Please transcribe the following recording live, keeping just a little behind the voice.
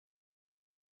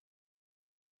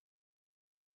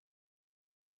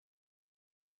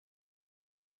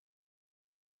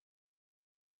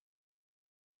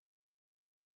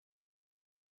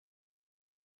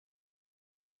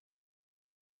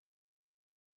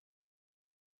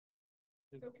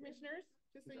So commissioners,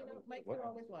 just so you know, mics are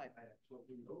always live.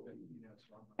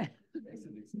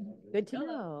 Good to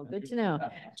know. Good to know.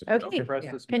 Okay.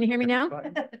 Can you hear me now?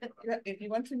 If you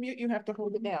want to mute, you have to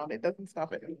hold it down. It doesn't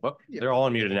stop it. Well, they're all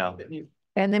unmuted now.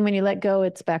 And then when you let go,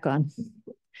 it's back on.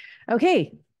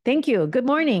 Okay. Thank you. Good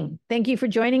morning. Thank you for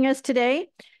joining us today.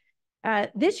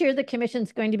 This year, the commission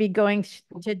is going to be going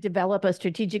to develop a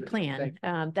strategic plan.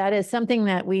 That is something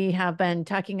that we have been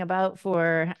talking about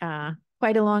for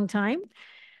quite a long time.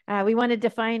 We want to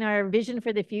define our vision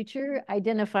for the future,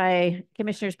 identify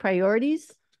commissioners' priorities,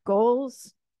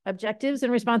 goals, objectives,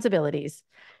 and responsibilities.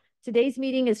 Today's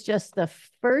meeting is just the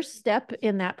first step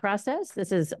in that process.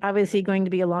 This is obviously going to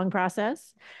be a long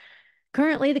process.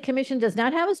 Currently, the commission does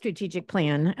not have a strategic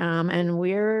plan, and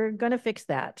we're going to fix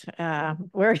that.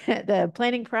 The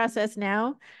planning process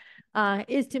now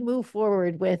is to move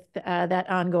forward with that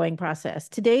ongoing process.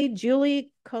 Today,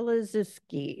 Julie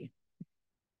Kolozewski.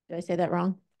 Did I say that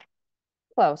wrong?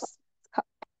 Close.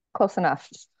 Close enough.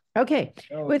 Okay.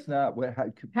 No, it's not.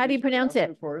 How do you pronounce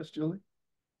it? For us, Julie?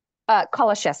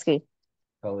 Kolashevsky.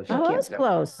 Oh, I was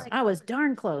close. I was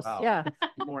darn close. Wow. Yeah.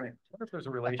 Good morning. I wonder if there's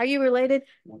a relation. Are you related?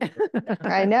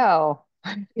 I know.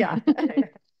 Yeah.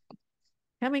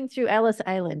 Coming through Ellis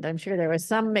Island, I'm sure there was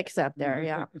some mix up there.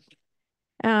 Yeah.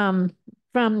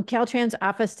 From Caltrans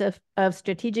Office of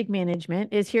Strategic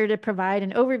Management is here to provide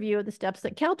an overview of the steps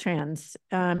that Caltrans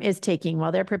is taking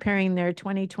while they're preparing their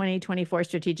 2020-24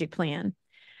 strategic plan.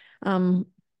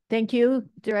 Thank you,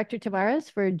 Director Tavares,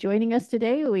 for joining us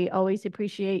today. We always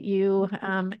appreciate you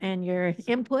and your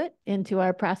input into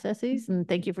our processes, and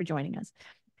thank you for joining us.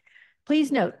 Please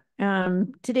note,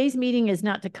 today's meeting is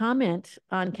not to comment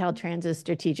on Caltrans'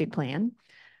 strategic plan.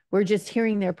 We're just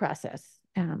hearing their process.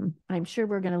 I'm sure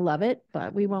we're going to love it,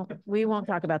 but we won't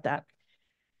talk about that.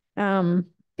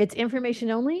 It's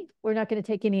information only. We're not going to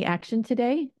take any action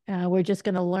today. We're just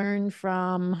going to learn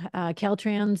from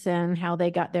Caltrans and how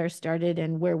they got there started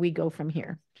and where we go from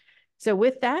here. So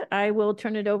with that, I will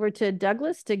turn it over to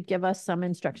Douglas to give us some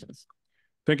instructions.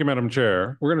 Thank you, Madam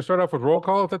Chair. We're going to start off with roll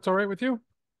call, if that's all right with you.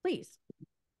 Please.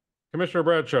 Commissioner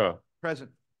Bradshaw. Present.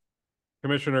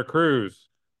 Commissioner Cruz.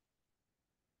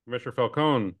 Commissioner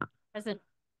Falcone. Present.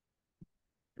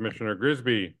 Commissioner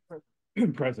Grisby.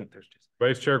 Present.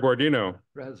 Vice Chair Guardino.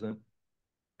 Present.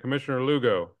 Commissioner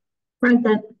Lugo.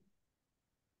 Present.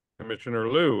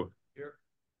 Commissioner Liu. Here.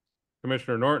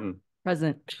 Commissioner Norton.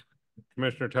 Present.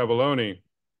 Commissioner Tavoloni.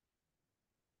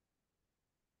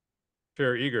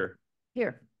 Chair Eager.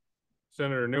 Here.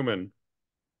 Senator Newman.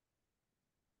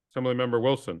 Assemblymember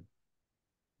Wilson.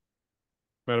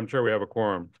 Madam Chair, we have a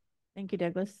quorum. Thank you,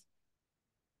 Douglas.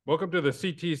 Welcome to the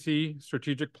CTC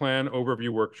Strategic Plan Overview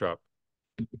Workshop.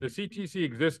 The CTC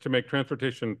exists to make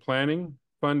transportation planning,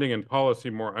 funding, and policy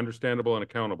more understandable and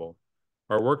accountable.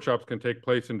 Our workshops can take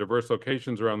place in diverse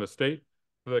locations around the state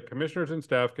so that commissioners and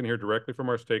staff can hear directly from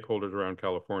our stakeholders around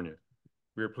California.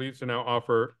 We are pleased to now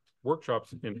offer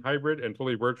workshops in hybrid and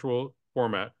fully virtual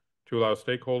format to allow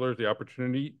stakeholders the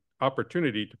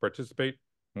opportunity to participate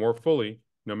more fully,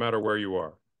 no matter where you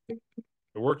are.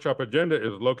 The workshop agenda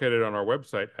is located on our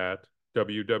website at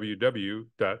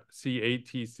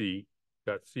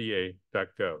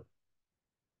www.catc.ca.gov.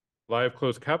 Live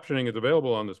closed captioning is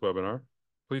available on this webinar.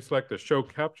 Please select the Show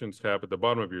Captions tab at the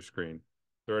bottom of your screen.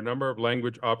 There are a number of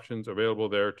language options available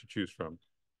there to choose from.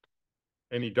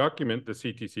 Any document the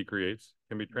CTC creates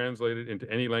can be translated into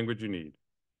any language you need.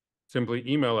 Simply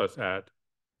email us at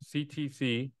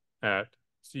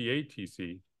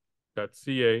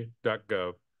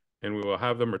ctc@catc.ca.gov, and we will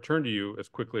have them returned to you as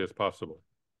quickly as possible.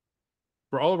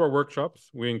 For all of our workshops,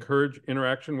 we encourage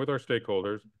interaction with our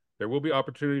stakeholders. There will be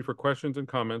opportunity for questions and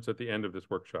comments at the end of this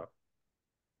workshop.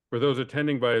 For those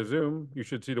attending via Zoom, you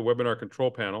should see the webinar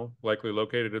control panel, likely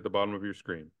located at the bottom of your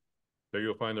screen. There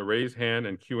you'll find the raise hand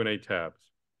and Q&A tabs.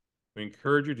 We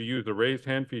encourage you to use the raised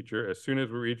hand feature as soon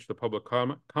as we reach the public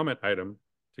comment item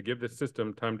to give the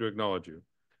system time to acknowledge you.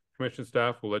 Commission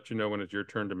staff will let you know when it's your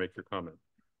turn to make your comment.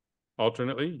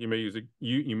 Alternately, you may use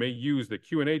the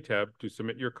Q&A tab to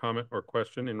submit your comment or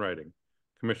question in writing.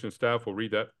 Commission staff will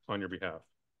read that on your behalf.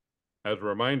 As a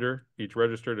reminder, each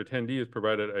registered attendee is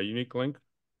provided a unique link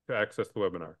to access the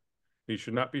webinar. These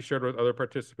should not be shared with other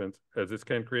participants, as this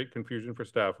can create confusion for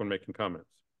staff when making comments.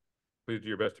 Please do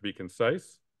your best to be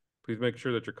concise. Please make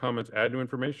sure that your comments add new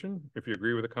information. If you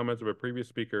agree with the comments of a previous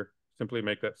speaker, simply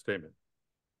make that statement.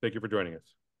 Thank you for joining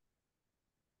us.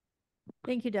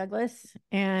 Thank you, Douglas.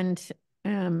 And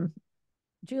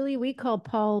Julie, we call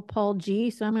Paul G,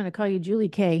 so I'm going to call you Julie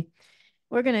K.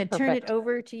 We're going to turn it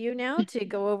over to you now to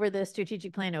go over the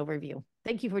strategic plan overview.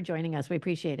 Thank you for joining us. We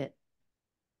appreciate it.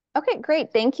 Okay,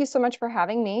 great. Thank you so much for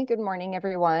having me. Good morning,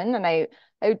 everyone. And I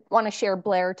want to share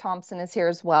Blair Thompson is here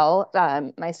as well,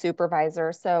 my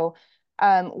supervisor. So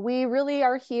we really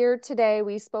are here today.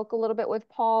 We spoke a little bit with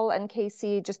Paul and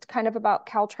Casey just kind of about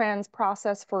Caltrans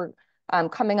process for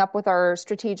coming up with our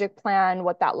strategic plan,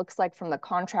 what that looks like from the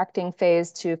contracting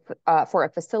phase to for a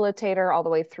facilitator all the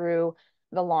way through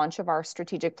the launch of our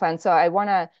strategic plan. So I want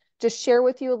to just share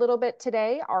with you a little bit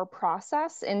today our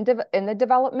process in the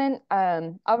development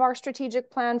of our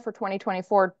strategic plan for 2020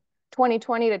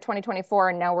 to 2024.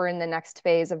 And now we're in the next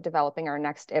phase of developing our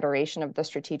next iteration of the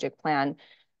strategic plan,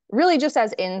 really just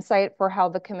as insight for how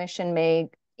the commission may,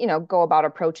 go about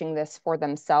approaching this for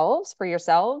themselves, for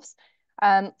yourselves.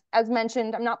 As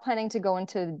mentioned, I'm not planning to go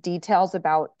into details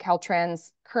about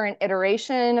Caltrans' current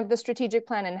iteration of the strategic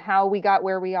plan and how we got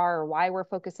where we are or why we're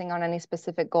focusing on any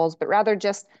specific goals, but rather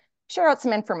just share out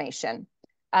some information.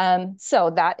 So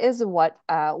that is what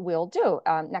we'll do.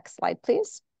 Next slide,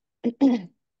 please.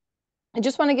 I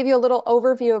just want to give you a little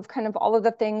overview of kind of all of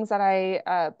the things that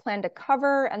I plan to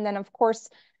cover. And then, of course,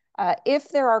 if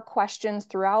there are questions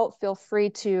throughout, feel free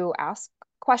to ask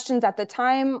questions at the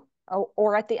time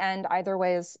or at the end. Either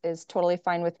way is totally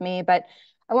fine with me. But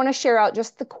I want to share out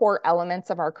just the core elements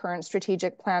of our current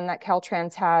strategic plan that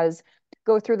Caltrans has,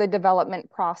 go through the development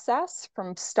process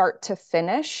from start to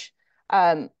finish.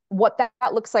 What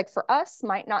that looks like for us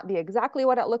might not be exactly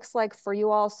what it looks like for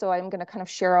you all. So I'm going to kind of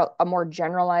share a more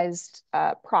generalized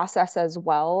process as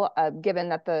well, given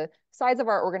that the size of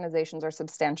our organizations are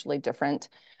substantially different.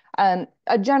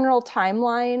 A general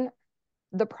timeline,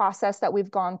 the process that we've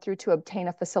gone through to obtain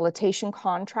a facilitation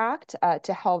contract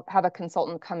to have a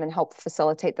consultant come and help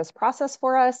facilitate this process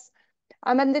for us.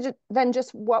 And then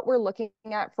just what we're looking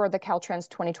at for the Caltrans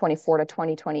 2024 to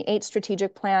 2028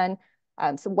 strategic plan.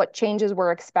 So what changes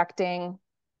we're expecting,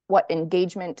 what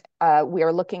engagement we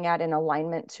are looking at in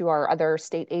alignment to our other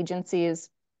state agencies,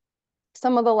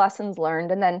 some of the lessons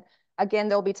learned. And then again,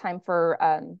 there'll be time for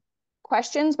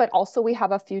questions, but also we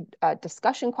have a few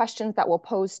discussion questions that we'll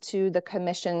pose to the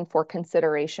commission for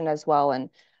consideration as well,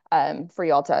 and for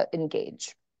you all to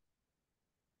engage.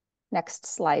 Next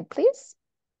slide, please.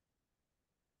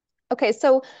 Okay,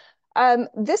 so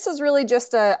this is really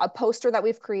just a poster that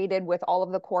we've created with all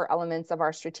of the core elements of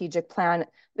our strategic plan.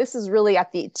 This is really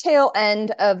at the tail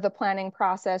end of the planning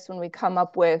process when we come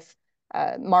up with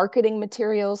marketing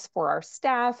materials for our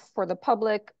staff, for the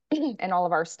public, and all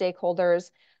of our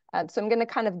stakeholders. So I'm going to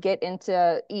kind of get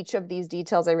into each of these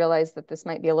details. I realize that this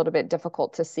might be a little bit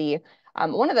difficult to see.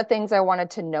 One of the things I wanted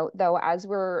to note, though, as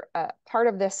we're part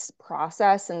of this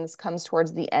process and this comes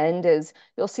towards the end, is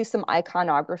you'll see some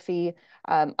iconography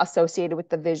associated with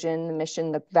the vision, the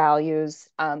mission, the values,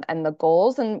 and the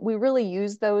goals. And we really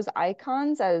use those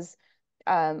icons as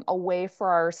a way for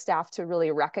our staff to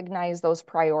really recognize those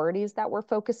priorities that we're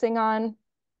focusing on.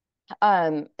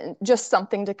 Just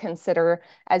something to consider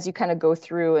as you kind of go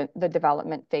through the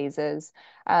development phases.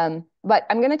 But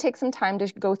I'm going to take some time to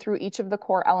go through each of the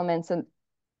core elements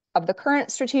of the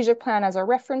current strategic plan as a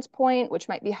reference point, which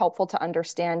might be helpful to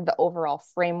understand the overall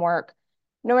framework,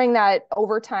 knowing that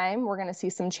over time, we're going to see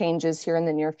some changes here in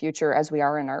the near future as we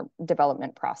are in our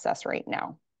development process right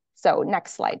now. So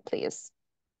next slide, please.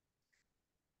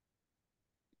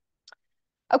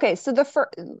 Okay, so the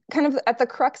kind of at the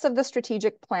crux of the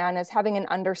strategic plan is having an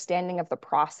understanding of the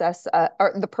process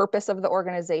or the purpose of the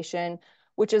organization,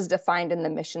 which is defined in the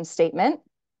mission statement,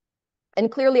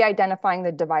 and clearly identifying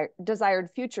the desired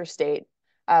future state,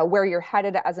 where you're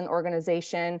headed as an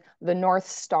organization, the North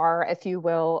Star, if you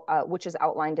will, which is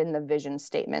outlined in the vision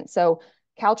statement. So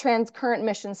Caltrans' current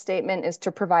mission statement is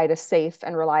to provide a safe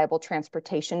and reliable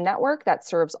transportation network that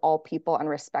serves all people and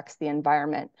respects the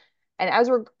environment. And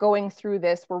as we're going through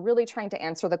this, we're really trying to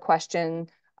answer the question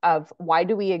of why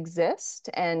do we exist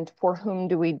and for whom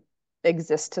do we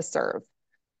exist to serve?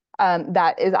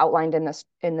 That is outlined in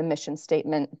the mission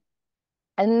statement.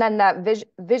 And then that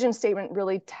vision statement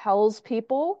really tells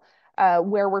people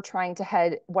where we're trying to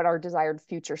head, what our desired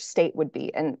future state would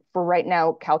be. And for right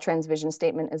now, Caltrans' vision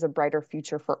statement is a brighter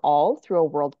future for all through a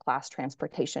world-class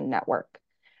transportation network.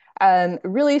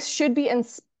 Really should be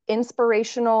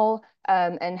inspirational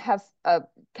and have a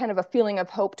kind of a feeling of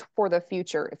hope for the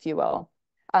future, if you will.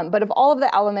 But of all of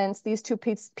the elements, these two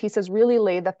pieces really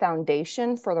lay the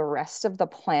foundation for the rest of the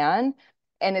plan.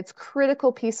 And it's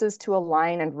critical pieces to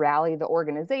align and rally the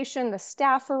organization, the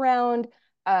staff around,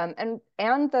 and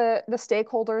the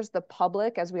stakeholders, the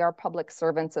public, as we are public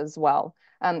servants as well.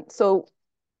 So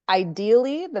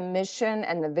ideally, the mission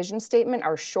and the vision statement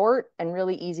are short and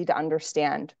really easy to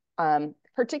understand.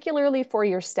 Particularly for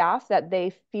your staff, that they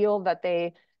feel that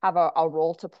they have a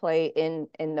role to play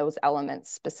in those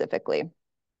elements specifically.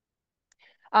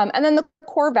 And then the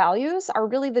core values are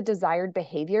really the desired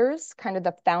behaviors, kind of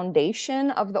the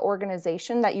foundation of the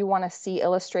organization that you want to see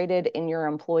illustrated in your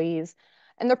employees,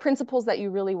 and the principles that you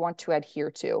really want to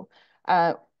adhere to.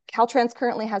 Caltrans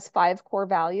currently has 5 core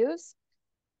values: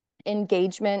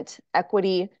 engagement,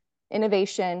 equity,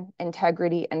 innovation,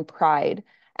 integrity, and pride.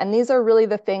 And these are really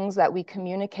the things that we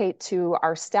communicate to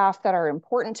our staff that are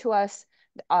important to us,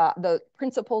 the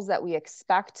principles that we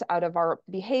expect out of our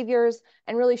behaviors,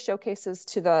 and really showcases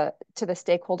to the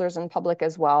stakeholders and public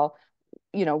as well,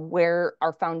 you know, where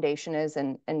our foundation is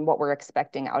and what we're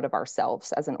expecting out of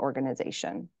ourselves as an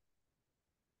organization.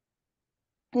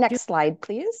 Next slide,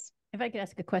 please. If I could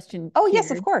ask a question. Oh, yes,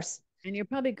 here, of course. and you're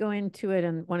probably going to it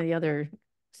in one of the other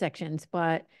sections,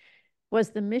 but was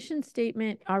the mission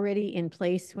statement already in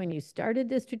place when you started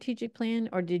the strategic plan,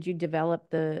 or did you develop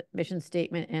the mission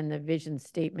statement and the vision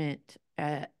statement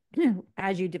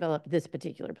as you developed this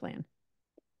particular plan?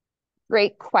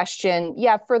 Great question.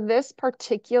 Yeah, for this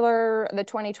particular, the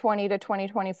 2020 to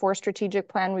 2024 strategic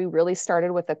plan, we really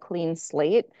started with a clean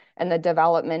slate and the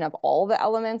development of all the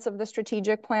elements of the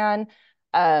strategic plan.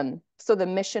 So the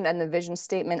mission and the vision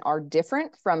statement are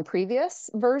different from previous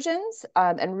versions.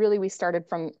 And really we started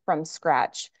from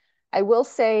scratch. I will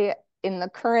say in the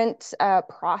current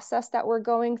process that we're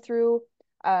going through,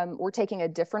 we're taking a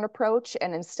different approach,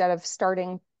 and instead of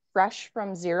starting fresh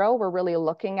from zero, we're really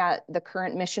looking at the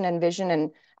current mission and vision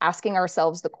and asking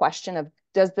ourselves the question of,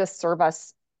 does this serve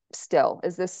us still?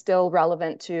 Is this still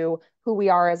relevant to who we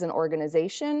are as an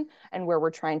organization and where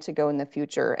we're trying to go in the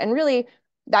future? And really,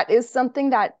 that is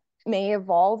something that may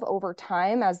evolve over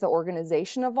time as the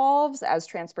organization evolves, as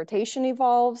transportation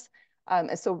evolves.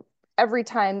 And so every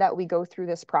time that we go through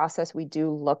this process, we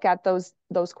do look at those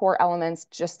core elements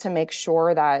just to make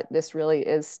sure that this really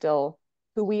is still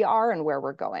who we are and where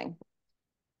we're going.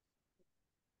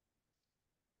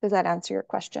 Does that answer your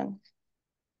question?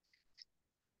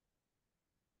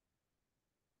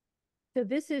 So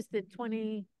this is the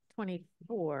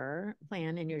 2024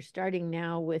 plan, and you're starting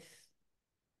now with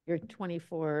your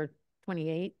 24,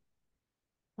 28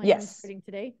 plan. Yes. Starting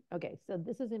today? Okay, so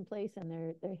this is in place, and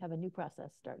they have a new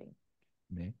process starting.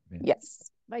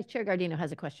 Yes. Vice Chair Gardino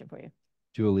has a question for you.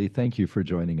 Julie, thank you for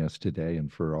joining us today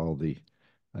and for all the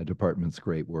department's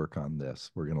great work on this.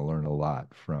 We're going to learn a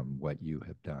lot from what you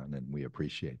have done, and we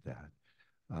appreciate that.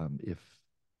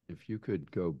 If you could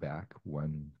go back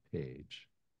one page,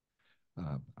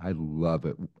 I love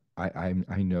it. I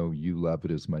know you love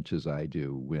it as much as I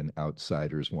do when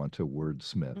outsiders want to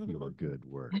wordsmith your good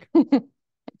work.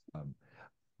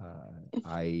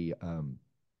 I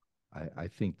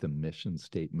think the mission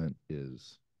statement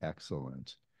is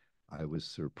excellent. I was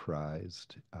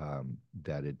surprised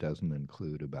that it doesn't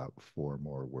include about 4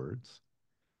 more words.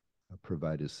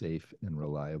 Provide a safe and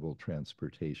reliable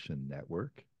transportation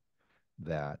network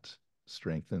that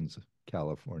strengthens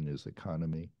California's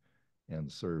economy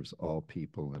and serves all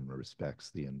people and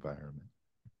respects the environment.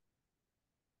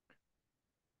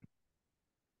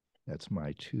 That's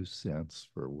my 2 cents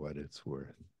for what it's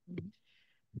worth.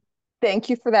 Thank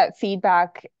you for that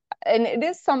feedback. And it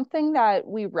is something that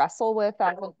we wrestle with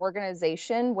as an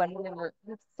organization when we're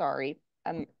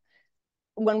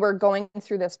going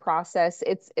through this process.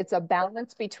 It's a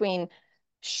balance between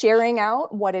sharing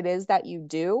out what it is that you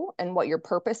do and what your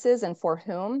purpose is and for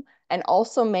whom, and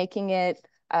also making it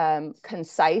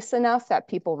concise enough that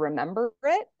people remember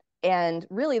it and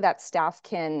really that staff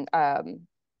can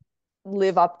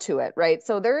live up to it, right?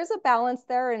 So there is a balance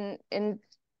there, and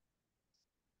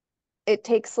it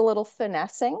takes a little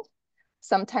finessing.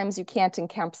 Sometimes you can't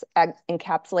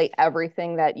encapsulate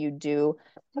everything that you do.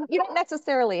 You don't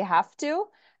necessarily have to,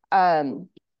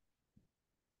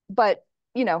 but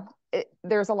you know,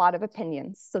 there's a lot of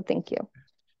opinions. So thank you.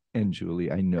 And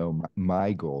Julie, I know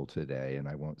my goal today, and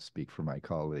I won't speak for my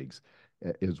colleagues,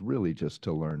 is really just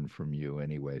to learn from you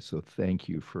anyway. So thank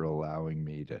you for allowing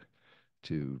me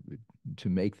to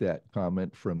make that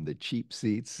comment from the cheap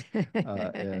seats,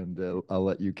 and I'll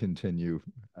let you continue.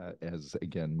 As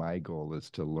again, my goal is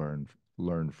to learn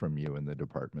from you in the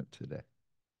department today.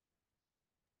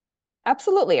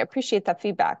 Absolutely, I appreciate that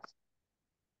feedback.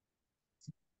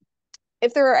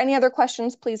 If there are any other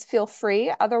questions, please feel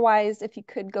free. Otherwise, if you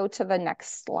could go to the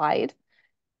next slide.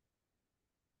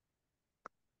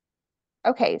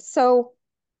 Okay, so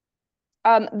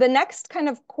the next kind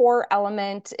of core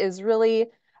element is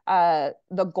really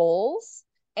the goals.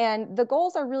 And the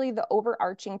goals are really the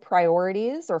overarching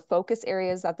priorities or focus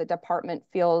areas that the department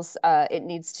feels it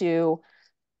needs to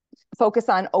focus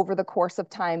on over the course of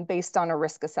time based on a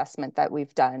risk assessment that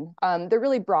we've done. They're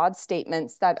really broad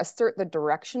statements that assert the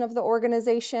direction of the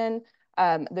organization,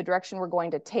 the direction we're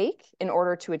going to take in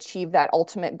order to achieve that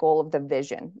ultimate goal of the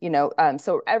vision.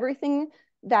 So everything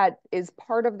that is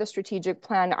part of the strategic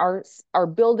plan are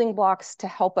building blocks to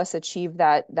help us achieve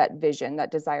that vision,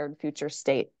 that desired future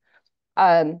state.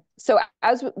 So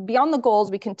beyond the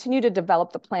goals, we continue to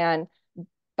develop the plan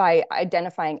by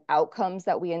identifying outcomes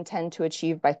that we intend to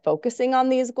achieve by focusing on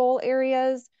these goal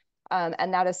areas.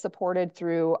 And that is supported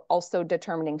through also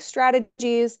determining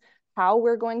strategies, how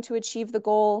we're going to achieve the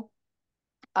goal.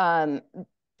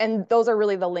 And those are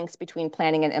really the links between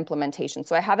planning and implementation.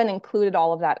 So I haven't included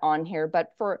all of that on here,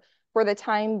 but for the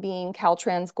time being,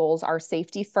 Caltrans goals are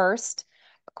safety first,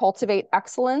 cultivate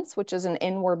excellence, which is an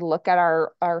inward look at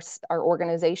our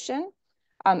organization,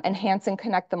 enhance and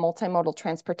connect the multimodal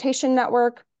transportation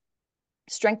network,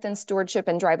 strengthen stewardship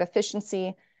and drive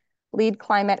efficiency, lead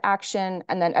climate action,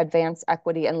 and then advance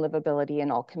equity and livability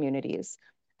in all communities.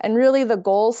 And really the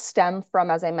goals stem from,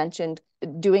 as I mentioned,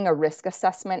 doing a risk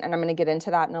assessment, and I'm going to get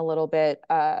into that in a little bit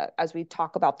as we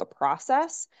talk about the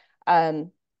process.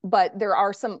 But there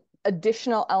are some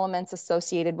additional elements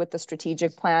associated with the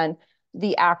strategic plan.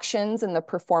 The actions and the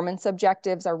performance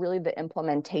objectives are really the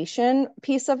implementation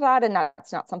piece of that, and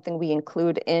that's not something we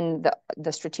include in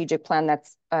the strategic plan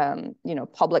that's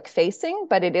public facing,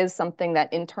 but it is something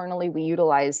that internally we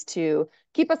utilize to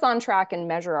keep us on track and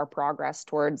measure our progress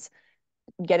towards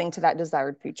getting to that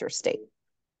desired future state.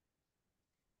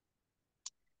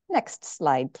 Next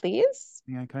slide, please.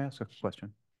 Yeah, can I ask a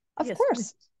question? Of Yes,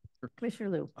 course. Commissioner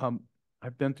Liu.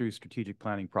 I've been through strategic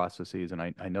planning processes, and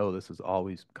I know this is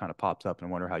always kind of pops up, and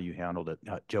I wonder how you handled it.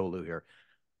 Joe Liu here.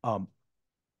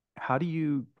 How do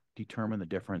you determine the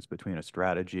difference between a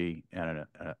strategy and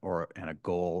a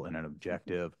goal and an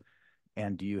objective?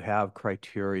 And do you have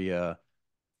criteria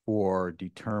for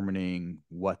determining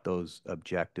what those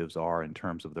objectives are in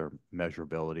terms of their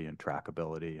measurability and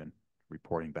trackability and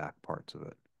reporting back parts of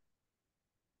it?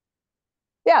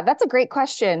 Yeah, that's a great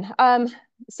question.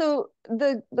 So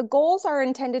the goals are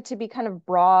intended to be kind of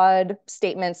broad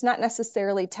statements, not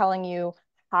necessarily telling you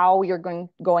how you're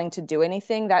going to do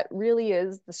anything. That really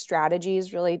is the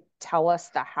strategies really tell us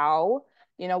the how,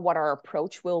 what our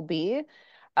approach will be.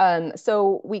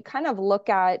 So we kind of look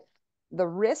at the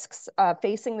risks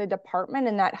facing the department,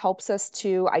 and that helps us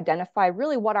to identify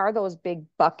really what are those big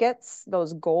buckets,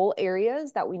 those goal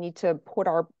areas that we need to put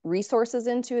our resources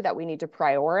into, that we need to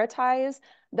prioritize,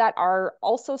 that are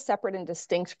also separate and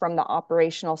distinct from the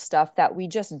operational stuff that we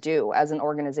just do as an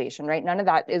organization, right? None of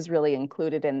that is really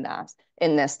included in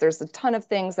this. There's a ton of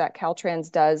things that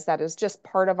Caltrans does that is just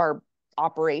part of our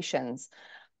operations.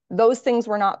 Those things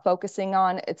we're not focusing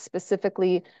on. It's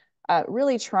specifically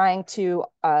really trying to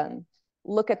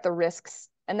look at the risks,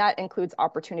 and that includes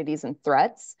opportunities and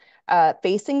threats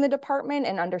facing the department,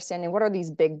 and understanding what are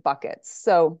these big buckets.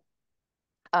 So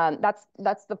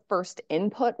that's the first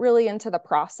input really into the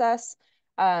process.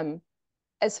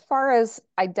 As far as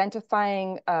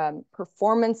identifying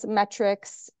performance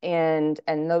metrics and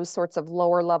those sorts of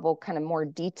lower level, kind of more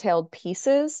detailed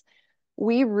pieces,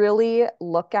 we really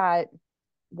look at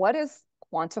what is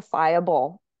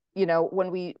quantifiable.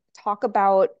 When we talk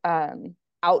about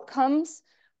outcomes,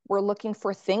 we're looking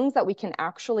for things that we can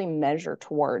actually measure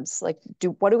towards. Like,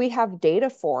 what do we have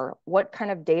data for? What kind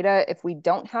of data, if we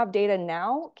don't have data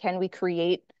now, can we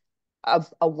create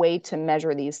a way to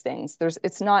measure these things?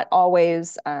 It's not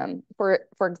always, for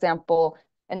example,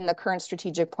 in the current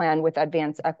strategic plan with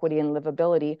advanced equity and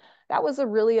livability, that was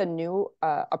really a new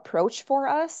approach for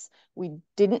us. We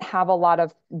didn't have a lot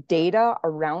of data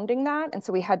surrounding that, and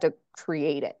so we had to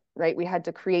create it. Right? We had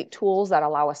to create tools that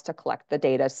allow us to collect the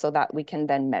data so that we can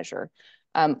then measure.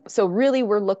 So really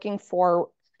we're looking for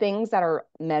things that are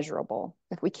measurable.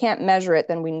 If we can't measure it,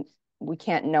 then we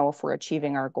can't know if we're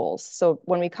achieving our goals. So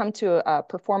when we come to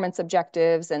performance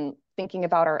objectives and thinking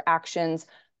about our actions,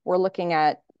 we're looking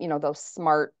at, those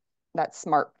smart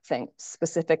thing,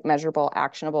 specific, measurable,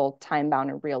 actionable, time-bound,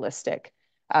 and realistic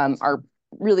are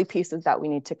really pieces that we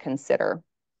need to consider.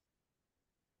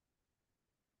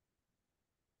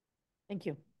 Thank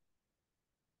you.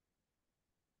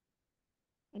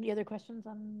 Any other questions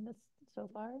on this so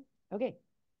far? Okay.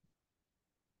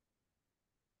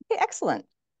 Okay, excellent.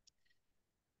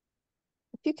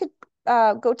 If you could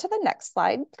go to the next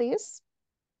slide, please.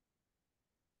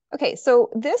 Okay, so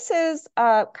this is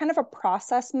kind of a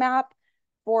process map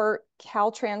for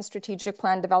Caltrans strategic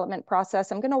plan development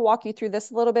process. I'm going to walk you through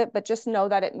this a little bit, but just know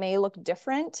that it may look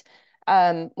different.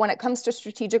 When it comes to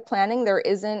strategic planning, there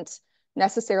isn't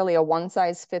necessarily a one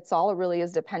size fits all. It really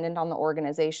is dependent on the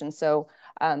organization. So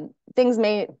things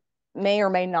may or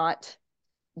may not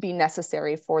be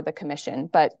necessary for the commission,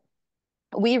 but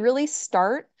we really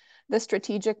start the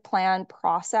strategic plan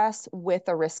process with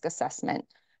a risk assessment.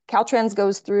 Caltrans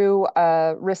goes through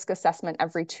a risk assessment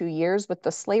every 2 years with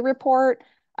the SLAY report,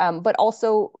 but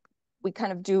also we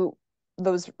kind of do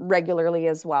those regularly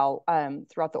as well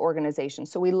throughout the organization.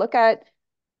 So we look at,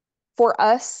 for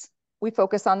us, we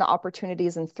focus on the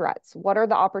opportunities and threats. What are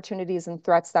the opportunities and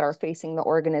threats that are facing the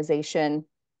organization?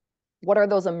 What are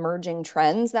those emerging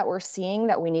trends that we're seeing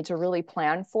that we need to really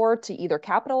plan for to either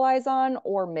capitalize on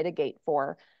or mitigate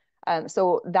for?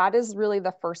 So that is really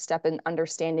the first step in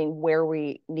understanding where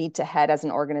we need to head as an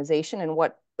organization and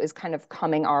what is kind of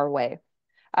coming our way.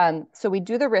 So we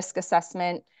do the risk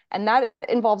assessment, and that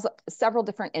involves several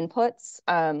different inputs.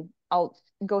 I'll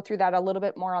go through that a little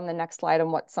bit more on the next slide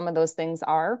on what some of those things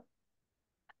are.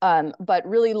 But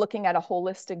really looking at a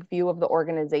holistic view of the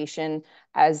organization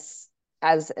as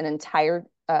an entire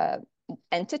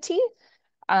entity.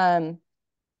 And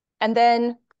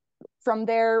then from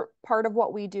there, part of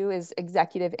what we do is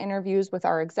executive interviews with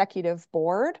our executive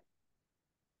board.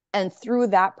 And through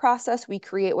that process, we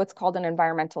create what's called an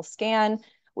environmental scan,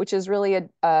 which is really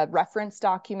a reference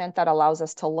document that allows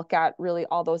us to look at really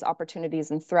all those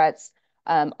opportunities and threats,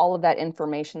 all of that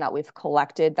information that we've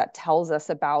collected that tells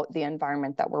us about the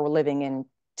environment that we're living in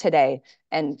today.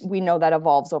 And we know that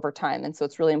evolves over time. And so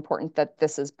it's really important that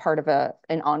this is part of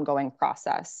an ongoing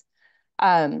process.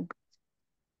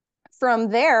 From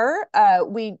there,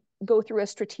 we go through a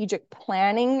strategic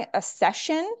planning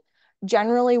session,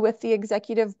 generally with the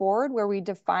executive board, where we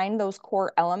define those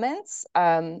core elements.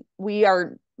 We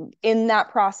are in that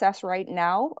process right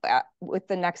now with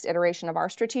the next iteration of our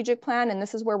strategic plan. And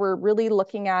this is where we're really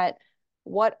looking at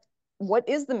what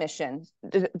is the mission?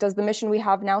 Does the mission we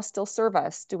have now still serve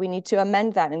us? Do we need to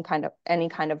amend that in any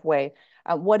kind of way?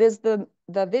 What is the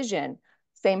vision?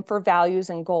 Same for values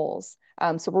and goals.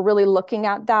 So we're really looking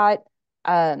at that.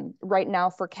 Right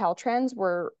now for Caltrans,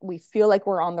 we feel like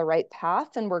we're on the right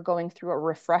path, and we're going through a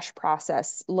refresh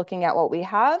process, looking at what we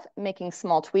have, making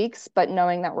small tweaks, but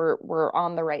knowing that we're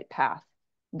on the right path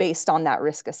based on that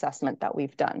risk assessment that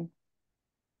we've done.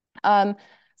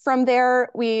 From there,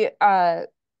 we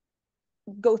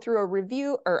go through a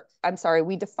review,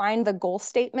 we define the goal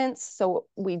statements. So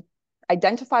we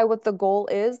identify what the goal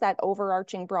is, that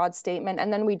overarching broad statement,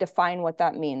 and then we define what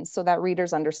that means so that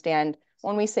readers understand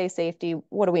when we say safety,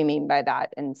 what do we mean by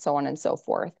that, and so on and so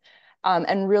forth,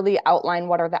 and really outline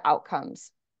what are the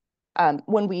outcomes.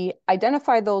 When we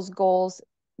identify those goals,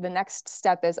 the next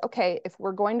step is, okay, if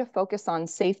we're going to focus on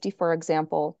safety, for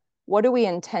example, what do we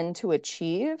intend to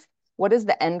achieve? What is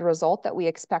the end result that we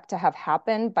expect to have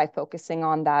happen by focusing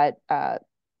on that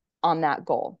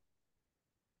goal?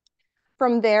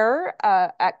 From there,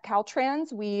 at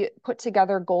Caltrans, we put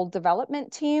together goal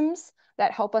development teams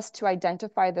that help us to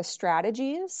identify the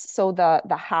strategies. So the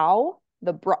how,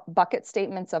 the bucket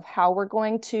statements of how we're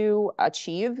going to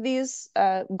achieve these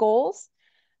goals.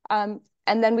 And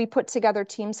then we put together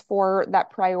teams for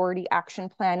that priority action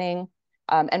planning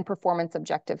and performance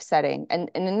objective setting.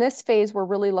 And in this phase, we're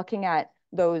really looking at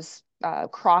those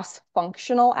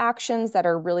cross-functional actions that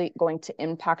are really going to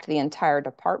impact the entire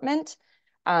department,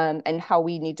 and how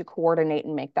we need to coordinate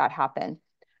and make that happen.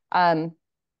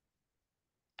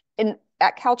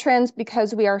 At Caltrans,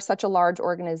 because we are such a large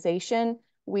organization,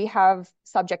 we have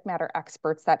subject matter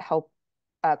experts that help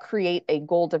create a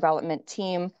goal development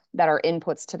team that are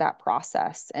inputs to that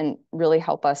process and really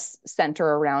help us center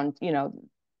around,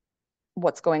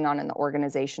 what's going on in the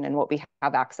organization and what we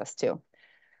have access to.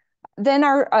 Then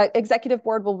our executive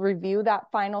board will review that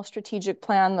final strategic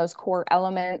plan, those core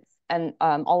elements, and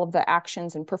all of the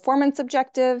actions and performance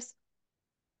objectives.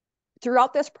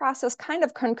 Throughout this process, kind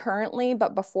of concurrently,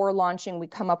 but before launching, we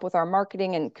come up with our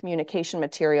marketing and communication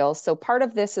materials. So part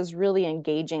of this is really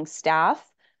engaging staff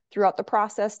throughout the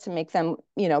process to make them,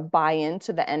 buy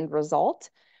into the end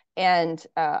result, and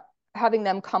having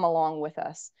them come along with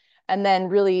us. And then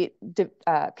really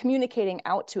communicating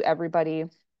out to everybody,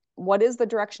 what is the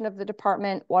direction of the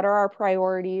department? What are our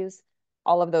priorities?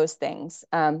 All of those things.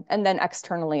 And then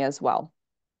externally as well.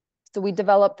 So we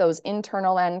develop those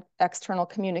internal and external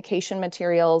communication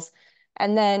materials,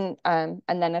 and then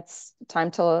it's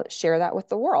time to share that with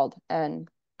the world. And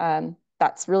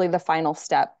that's really the final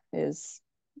step is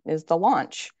the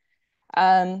launch.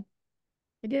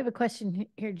 I do have a question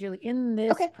here, Julie. In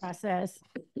this process,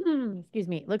 excuse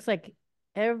me, it looks like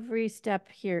every step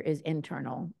here is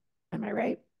internal. Am I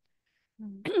right?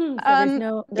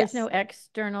 So there's no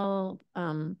external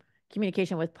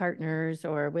communication with partners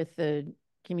or with the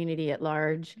community at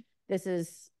large? This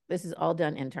is all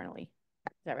done internally.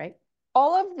 Is that right?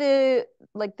 All of the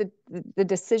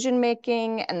decision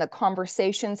making and the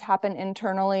conversations happen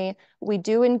internally. We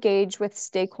do engage with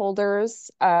stakeholders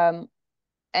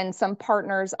and some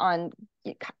partners on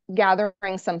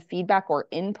gathering some feedback or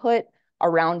input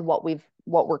around what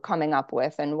we're coming up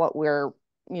with and what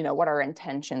what our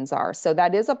intentions are. So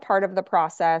that is a part of the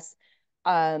process.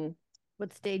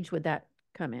 What stage would that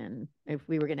come in if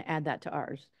we were going to add that to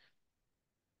ours?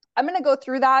 I'm going to go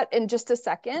through that in just a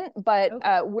second, but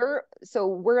okay.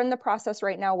 We're in the process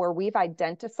right now where we've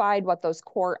identified what those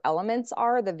core elements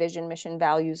are, the vision, mission,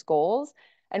 values, goals.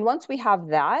 And once we have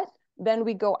that, then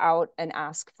we go out and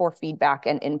ask for feedback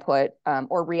and input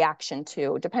or reaction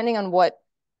to, depending on what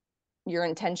your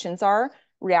intentions are,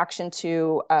 reaction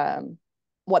to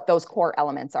what those core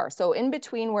elements are. So in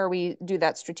between where we do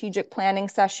that strategic planning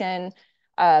session,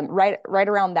 right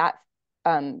around that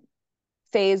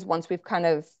phase, once we've kind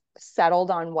of settled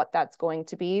on what that's going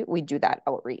to be, we do that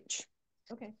outreach.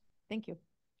 Okay, thank you.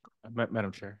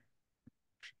 Madam Chair.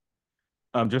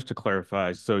 Just to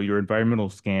clarify, so your environmental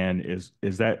scan is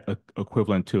that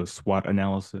equivalent to a SWOT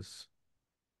analysis?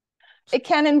 It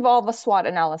can involve a SWOT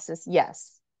analysis,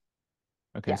 yes.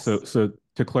 Okay, yes. So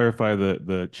to clarify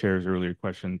the chair's earlier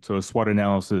question, so a SWOT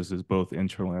analysis is both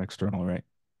internal and external, right?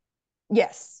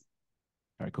 Yes.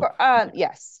 All right, cool.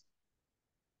 Yes.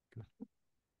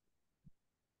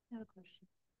 I have a question.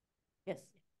 Yes.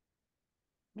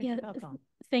 Yeah,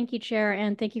 thank you, Chair,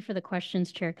 and thank you for the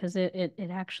questions, Chair, because it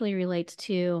actually relates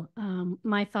to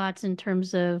my thoughts in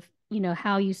terms of,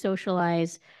 how you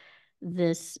socialize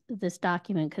this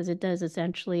document, because it does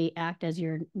essentially act as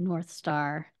your North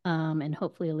Star and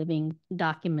hopefully a living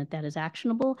document that is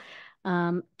actionable.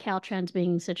 Caltrans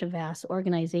being such a vast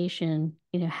organization,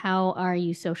 how are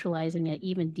you socializing it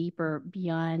even deeper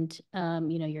beyond,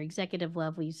 your executive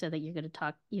level? You said that you're going to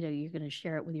talk, you're going to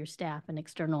share it with your staff and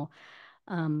external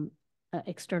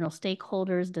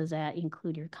stakeholders. Does that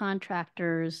include your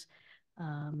contractors?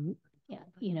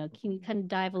 Yeah, can you kind of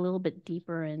dive a little bit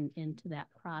deeper into that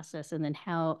process, and then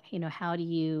how do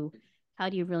you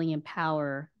really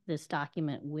empower this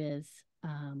document with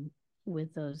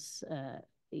those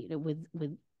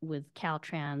with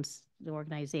Caltrans, the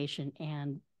organization,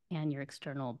 and your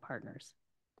external partners?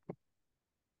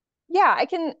 Yeah, I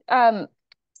can.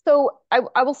 So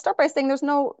I will start by saying there's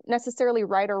no necessarily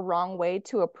right or wrong way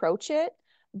to approach it,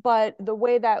 but the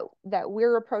way that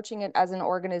we're approaching it as an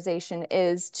organization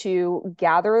is to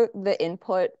gather the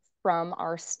input from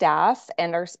our staff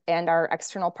and our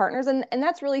external partners, and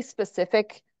that's really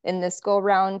specific in this go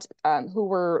around, who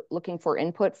we're looking for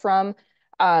input from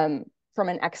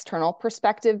an external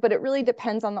perspective, but it really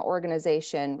depends on the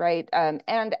organization, right?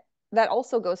 And that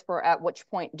also goes for at which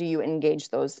point do you engage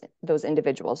those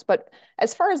individuals. But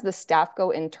as far as the staff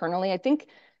go internally, I think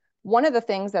one of the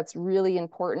things that's really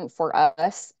important for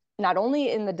us, not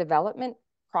only in the development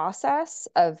process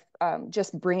of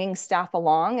just bringing staff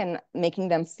along and making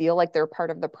them feel like they're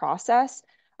part of the process,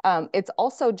 it's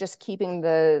also just keeping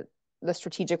the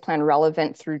strategic plan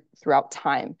relevant throughout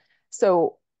time.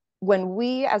 So when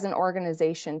we as an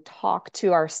organization talk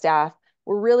to our staff,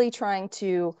 we're really trying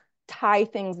to tie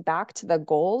things back to the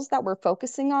goals that we're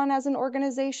focusing on as an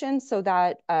organization so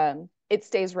that it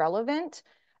stays relevant.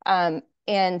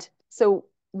 And so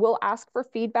we'll ask for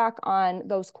feedback on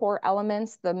those core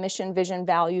elements, the mission, vision,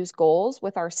 values, goals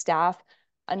with our staff.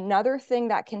 Another thing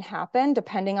that can happen,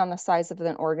 depending on the size of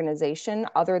an organization,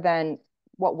 other than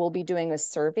what we'll be doing is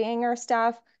surveying our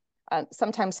staff,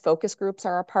 sometimes focus groups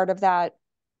are a part of that.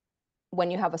 When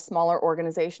you have a smaller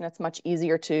organization, it's much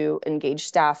easier to engage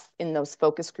staff in those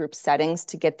focus group settings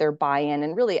to get their buy-in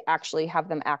and really actually have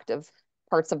them active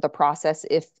parts of the process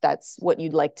if that's what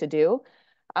you'd like to do.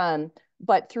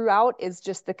 But throughout is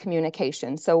just the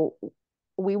communication. So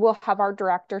we will have our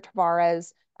director,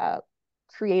 Tavares,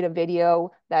 create a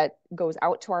video that goes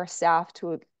out to our staff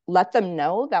to let them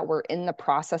know that we're in the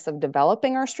process of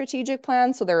developing our strategic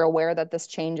plan, so they're aware that this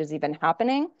change is even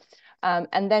happening.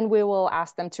 And then we will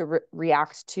ask them to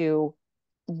react to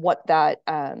what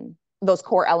those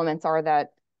core elements are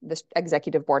that the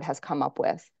executive board has come up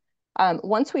with.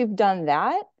 Once we've done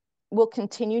that, we'll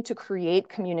continue to create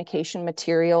communication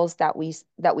materials that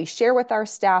we share with our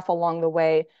staff along the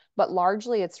way. But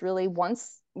largely, it's really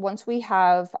once we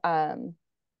have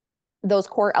those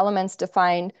core elements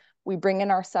defined, we bring in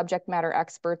our subject matter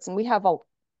experts, and we have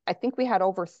I think we had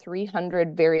over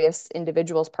 300 various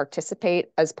individuals participate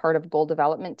as part of goal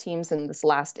development teams in this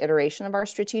last iteration of our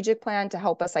strategic plan to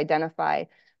help us identify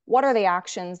what are the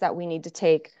actions that we need to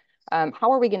take,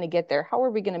 how are we going to get there, how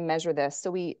are we going to measure this, so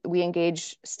we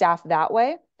engage staff that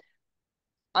way.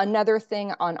 Another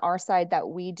thing on our side that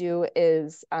we do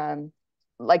is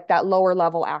like that lower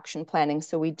level action planning.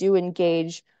 So we do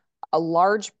engage a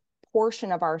large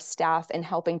portion of our staff in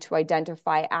helping to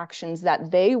identify actions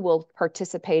that they will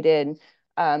participate in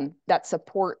that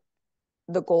support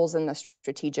the goals in the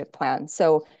strategic plan.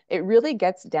 So it really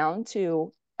gets down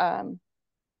to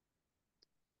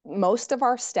most of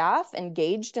our staff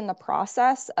engaged in the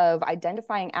process of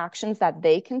identifying actions that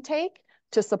they can take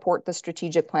to support the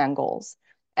strategic plan goals.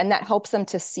 And that helps them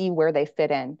to see where they fit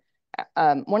in.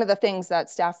 One of the things that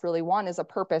staff really want is a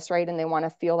purpose, right? And they want to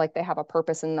feel like they have a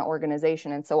purpose in the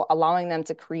organization. And so allowing them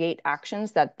to create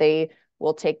actions that they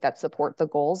will take that support the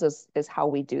goals is how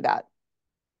we do that.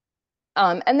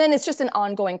 And then it's just an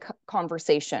ongoing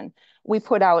conversation. We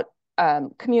put out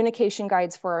communication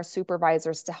guides for our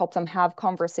supervisors to help them have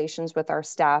conversations with our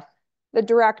staff. The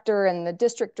director and the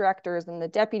district directors and the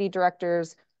deputy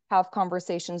directors have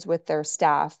conversations with their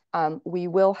staff. We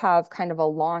will have kind of a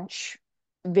launch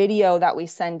video that we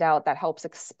send out that helps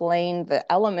explain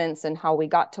the elements and how we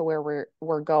got to where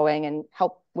we're going and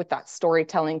help with that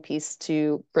storytelling piece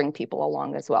to bring people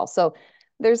along as well. So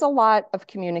there's a lot of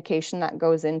communication that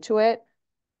goes into it,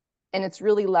 and it's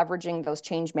really leveraging those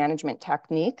change management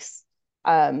techniques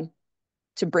to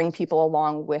bring people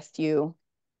along with you,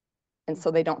 and so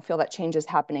they don't feel that change is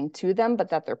happening to them, but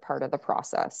that they're part of the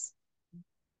process.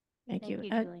 Thank you.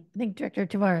 Julie. I think Director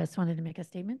Tavares wanted to make a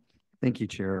statement. Thank you,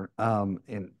 Chair.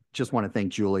 And just want to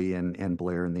thank Julie and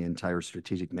Blair and the entire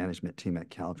strategic management team at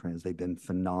Caltrans. They've been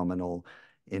phenomenal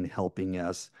in helping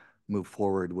us move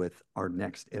forward with our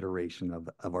next iteration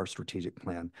of our strategic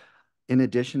plan. In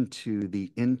addition to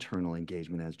the internal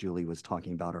engagement, as Julie was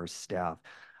talking about, our staff,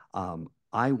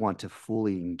 I want to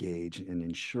fully engage and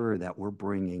ensure that we're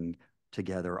bringing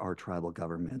together our tribal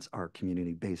governments, our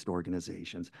community-based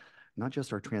organizations, not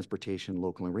just our transportation,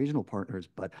 local and regional partners,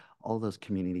 but all those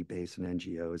community-based and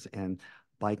NGOs and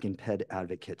bike and ped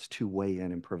advocates to weigh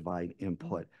in and provide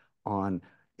input on,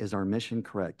 is our mission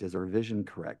correct? Is our vision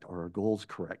correct? Are our goals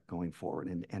correct going forward?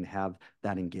 And have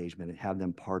that engagement and have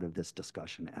them part of this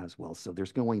discussion as well. So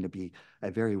there's going to be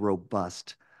a very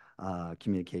robust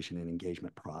communication and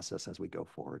engagement process as we go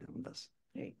forward on this.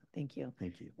 Great, thank you.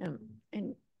 Thank you.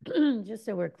 And just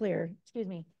so we're clear, excuse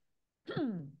me,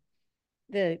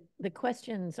 the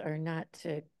questions are not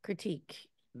to critique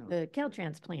the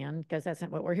Caltrans plan, because that's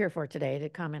not what we're here for today, to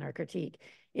comment or critique.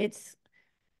 It's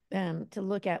to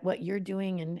look at what you're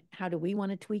doing and how do we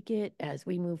want to tweak it as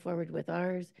we move forward with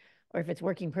ours, or if it's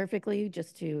working perfectly,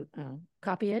 just to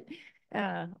copy it.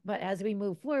 But as we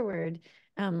move forward,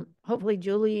 hopefully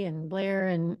Julie and Blair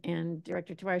and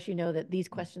Director Tavares, you know that these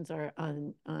questions are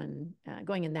on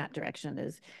going in that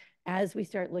direction. As we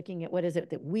start looking at what is it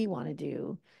that we want to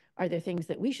do, are there things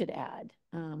that we should add,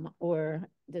 or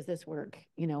does this work?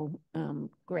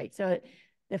 Great. So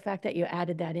the fact that you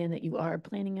added that in, that you are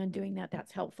planning on doing that,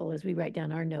 that's helpful as we write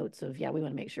down our notes of, yeah, we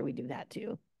want to make sure we do that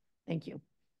too. Thank you.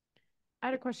 I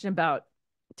had a question about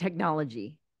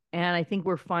technology. And I think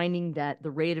we're finding that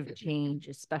the rate of change,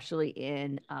 especially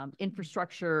in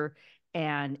infrastructure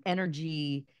and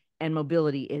energy and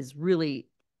mobility, is really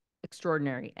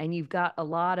extraordinary. And you've got a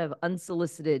lot of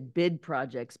unsolicited bid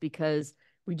projects because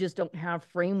we just don't have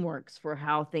frameworks for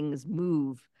how things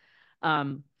move.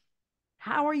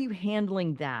 How are you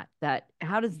handling that?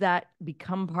 How does that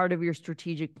become part of your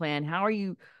strategic plan? How are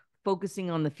you focusing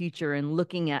on the future and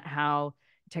looking at how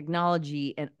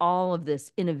technology and all of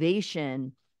this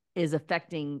innovation is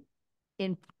affecting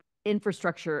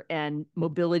infrastructure and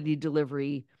mobility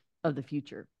delivery of the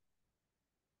future?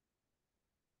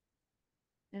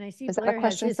 And I see Is that a Blair has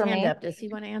question his for hand me? up. Does he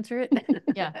want to answer it?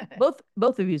 Yeah,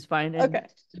 both of you is fine. And Okay.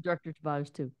 Director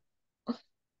Tavares too.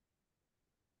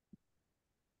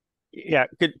 Yeah,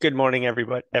 good morning,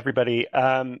 everybody.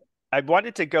 I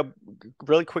wanted to go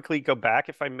really quickly back,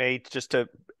 if I may, just to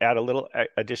add a little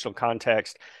additional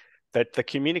context, that the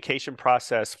communication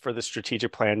process for the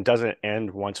strategic plan doesn't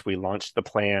end once we launch the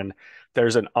plan.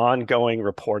 There's an ongoing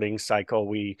reporting cycle.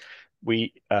 We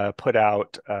put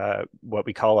out what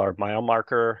we call our mile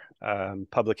marker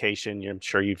publication. I'm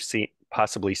sure you've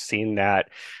possibly seen that,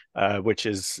 which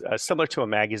is similar to a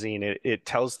magazine. It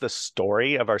tells the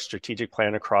story of our strategic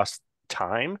plan across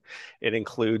time. It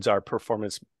includes our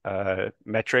performance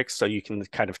metrics, so you can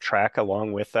kind of track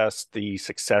along with us the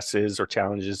successes or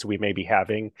challenges we may be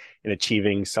having in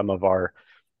achieving some of our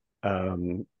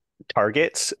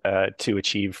targets to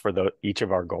achieve for each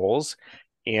of our goals.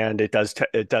 And it does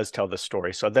tell the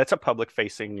story. So that's a public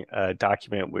facing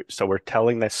document. So we're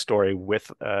telling that story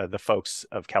with the folks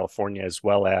of California, as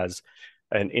well as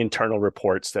internal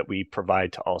reports that we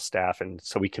provide to all staff. And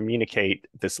so we communicate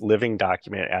this living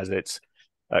document as it's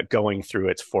going through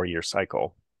its 4-year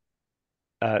cycle.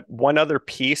 One other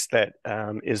piece that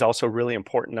is also really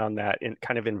important on that in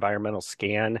kind of environmental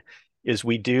scan is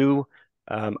we do,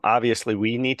 obviously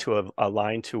we need to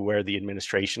align to where the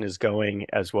administration is going,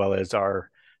 as well as our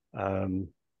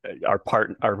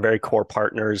very core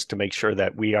partners, to make sure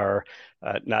that we are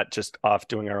not just off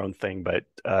doing our own thing, but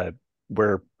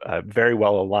we're very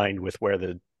well aligned with where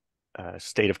the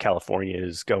state of California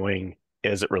is going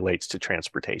as it relates to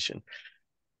transportation.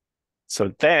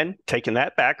 So then, taking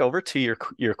that back over to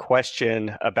your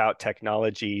question about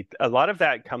technology, a lot of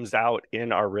that comes out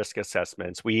in our risk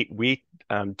assessments. We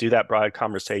do that broad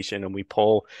conversation, and we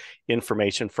pull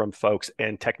information from folks.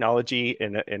 And technology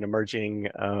and emerging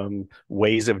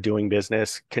ways of doing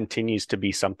business continues to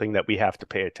be something that we have to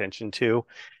pay attention to.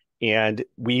 And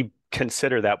we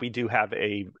consider that we do have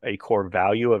a core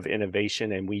value of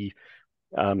innovation, and we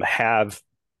have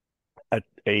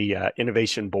a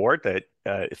innovation board that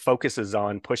focuses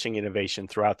on pushing innovation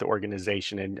throughout the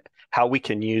organization and how we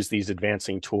can use these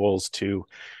advancing tools to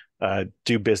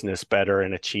do business better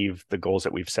and achieve the goals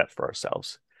that we've set for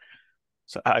ourselves.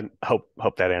 So I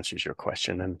hope that answers your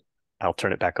question, and I'll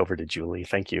turn it back over to Julie.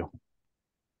 Thank you.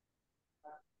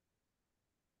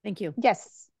 Thank you.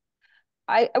 Yes,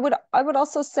 I would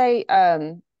also say,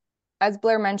 as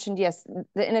Blair mentioned, yes,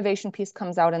 the innovation piece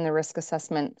comes out in the risk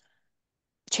assessment.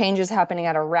 Change is happening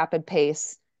at a rapid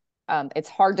pace. It's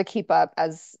hard to keep up,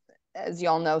 as you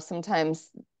all know. Sometimes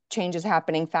change is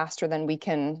happening faster than we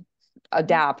can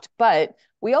adapt. But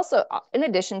we also, in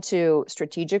addition to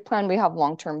strategic plan, we have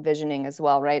long-term visioning as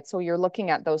well, right? So you're looking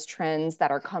at those trends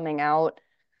that are coming out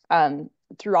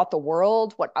throughout the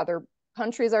world, what other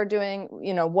countries are doing,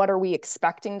 what are we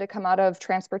expecting to come out of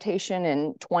transportation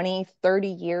in 20, 30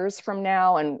 years from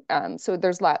now? And so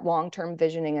there's that long-term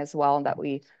visioning as well that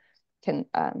we can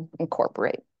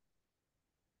incorporate.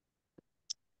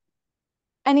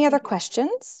 Any other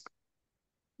questions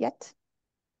yet?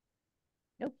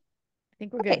 Nope. I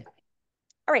think we're good.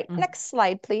 All right, next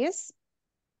slide, please.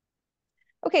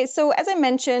 Okay, so as I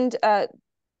mentioned,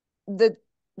 the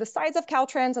size of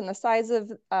Caltrans and the size of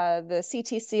the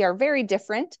CTC are very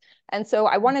different. And so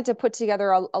I wanted to put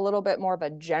together a little bit more of a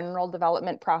general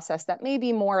development process that may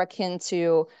be more akin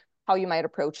to how you might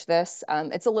approach this.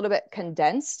 It's a little bit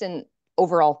condensed in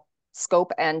overall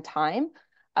scope and time,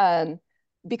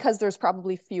 because there's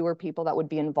probably fewer people that would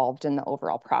be involved in the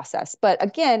overall process. But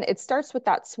again, it starts with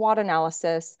that SWOT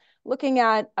analysis, looking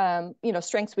at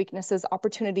strengths, weaknesses,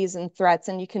 opportunities, and threats.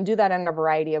 And you can do that in a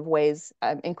variety of ways,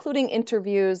 including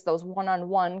interviews, those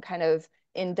one-on-one kind of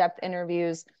in-depth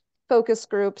interviews, focus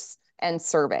groups, and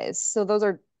surveys. So those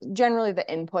are generally the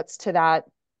inputs to that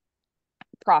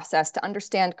process to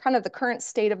understand kind of the current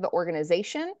state of the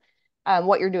organization,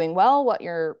 what you're doing well, what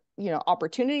your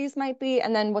opportunities might be,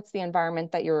 and then what's the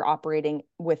environment that you're operating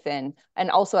within. And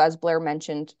also, as Blair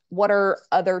mentioned, what are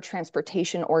other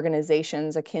transportation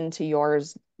organizations akin to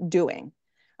yours doing?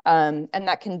 And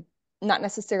that can not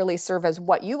necessarily serve as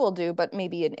what you will do, but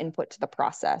maybe an input to the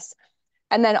process.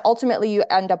 And then ultimately you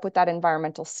end up with that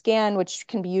environmental scan, which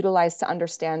can be utilized to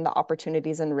understand the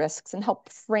opportunities and risks and help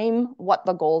frame what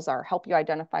the goals are, help you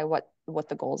identify what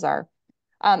the goals are.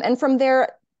 And from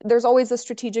there, there's always a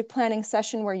strategic planning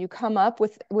session where you come up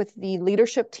with the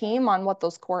leadership team on what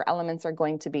those core elements are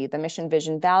going to be: the mission,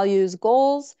 vision, values,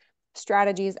 goals,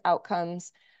 strategies,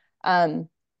 outcomes. And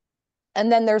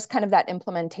then there's kind of that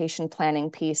implementation planning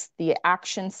piece, the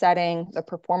action setting, the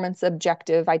performance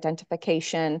objective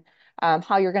identification,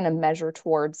 how you're going to measure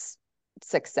towards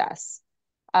success.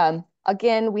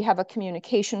 Again, we have a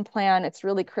communication plan. It's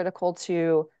really critical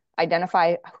to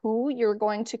identify who you're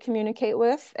going to communicate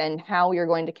with and how you're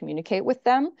going to communicate with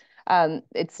them.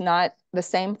 It's not the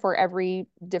same for every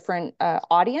different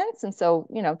audience. And so,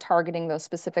 targeting those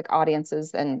specific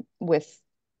audiences and with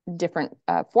different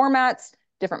formats,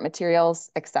 different materials,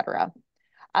 et cetera.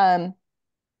 And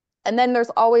then there's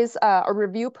always a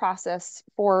review process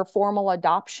for formal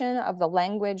adoption of the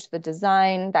language, the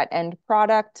design, that end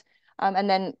product, and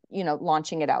then,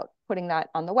 launching it out, putting that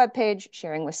on the webpage,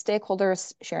 sharing with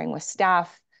stakeholders, sharing with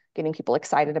staff, getting people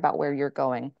excited about where you're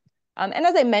going. And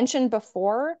as I mentioned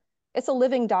before, it's a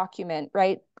living document,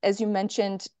 right? As you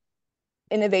mentioned,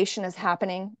 innovation is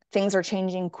happening, things are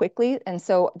changing quickly. And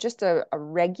so just a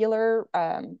regular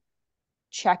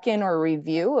check-in or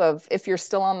review of if you're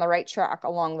still on the right track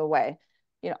along the way.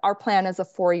 Our plan is a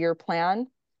 4-year plan.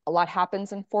 A lot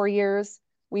happens in 4 years.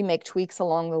 We make tweaks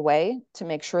along the way to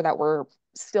make sure that we're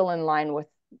still in line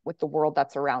with the world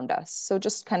that's around us. So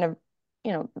just kind of,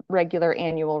 regular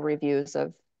annual reviews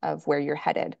of where you're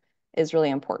headed is really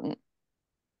important.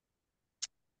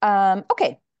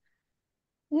 Okay.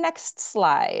 Next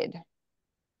slide.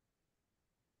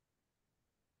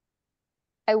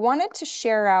 I wanted to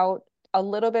share out a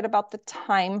little bit about the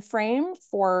time frame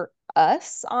for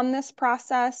us on this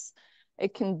process.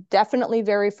 It can definitely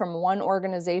vary from one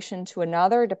organization to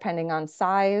another, depending on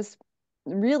size,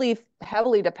 really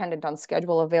heavily dependent on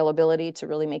schedule availability to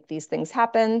really make these things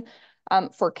happen.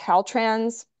 For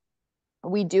Caltrans,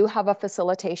 we do have a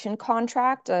facilitation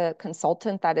contract, a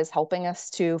consultant that is helping us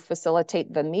to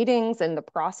facilitate the meetings and the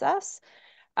process.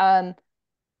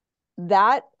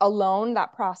 That alone,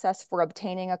 that process for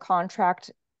obtaining a contract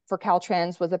for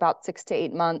Caltrans was about 6 to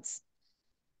 8 months.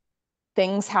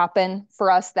 Things happen.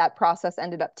 For us, that process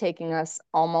ended up taking us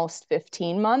almost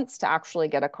 15 months to actually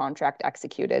get a contract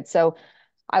executed. So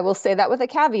I will say that with a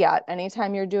caveat.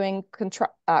 Anytime you're doing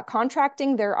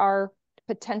contracting, there are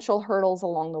potential hurdles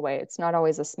along the way. It's not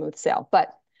always a smooth sail,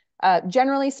 but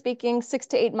generally speaking, 6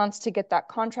 to 8 months to get that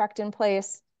contract in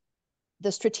place.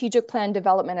 The strategic plan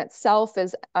development itself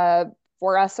is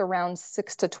for us around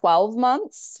 6 to 12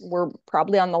 months. We're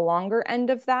probably on the longer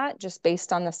end of that, just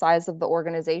based on the size of the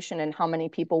organization and how many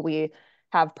people we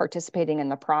have participating in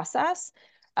the process.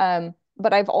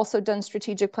 But I've also done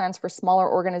strategic plans for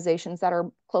smaller organizations that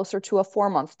are closer to a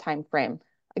 4-month time frame.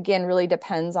 Again, really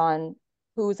depends on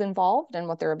who's involved and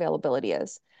what their availability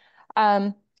is.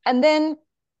 And then,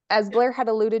 as Blair had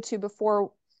alluded to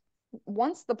before,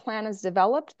 once the plan is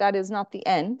developed, that is not the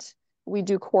end. We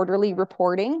do quarterly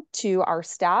reporting to our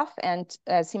staff and,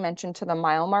 as he mentioned, to the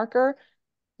mile marker.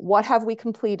 What have we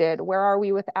completed? Where are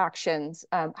we with actions?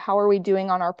 How are we doing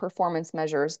on our performance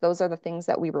measures? Those are the things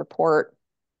that we report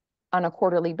on a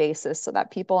quarterly basis so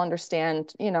that people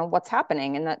understand, what's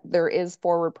happening and that there is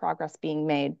forward progress being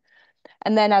made.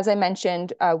 And then, as I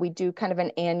mentioned, we do kind of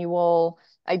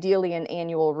ideally an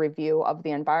annual review of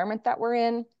the environment that we're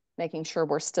in, making sure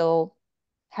we're still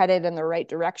headed in the right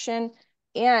direction.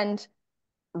 And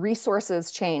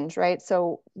resources change, right?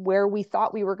 So where we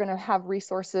thought we were going to have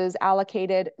resources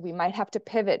allocated, we might have to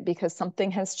pivot because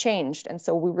something has changed. And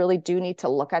so we really do need to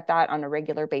look at that on a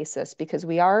regular basis because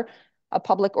we are a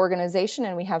public organization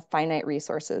and we have finite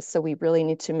resources. So we really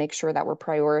need to make sure that we're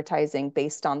prioritizing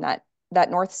based on that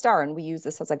North Star. And we use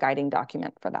this as a guiding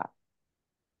document for that.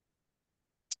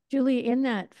 Julie, in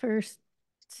that first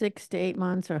 6 to 8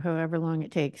 months or however long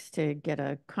it takes to get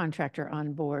a contractor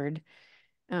on board,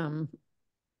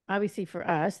 obviously for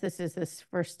us, this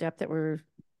first step that we're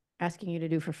asking you to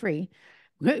do for free.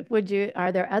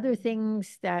 Are there other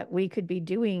things that we could be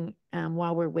doing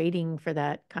while we're waiting for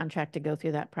that contract to go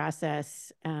through that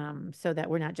process, so that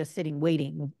we're not just sitting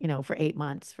waiting, for 8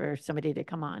 months for somebody to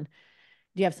come on?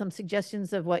 Do you have some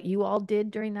suggestions of what you all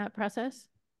did during that process?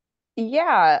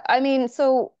 Yeah, I mean,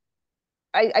 so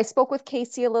I spoke with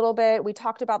Casey a little bit. We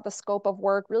talked about the scope of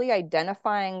work, really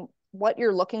identifying what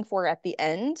you're looking for at the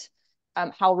end.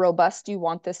 How robust do you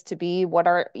want this to be?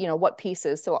 What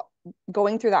pieces? So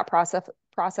going through that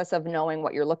process of knowing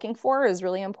what you're looking for is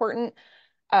really important.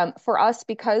 For us,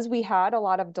 because we had a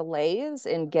lot of delays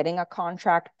in getting a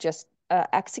contract just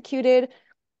executed,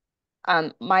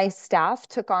 my staff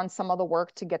took on some of the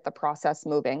work to get the process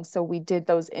moving. So we did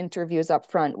those interviews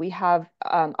up front. We have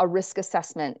a risk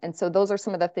assessment. And so those are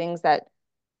some of the things that,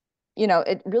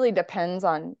 it really depends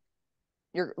on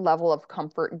your level of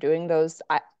comfort doing those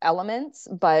elements,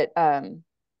 but that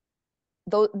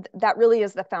really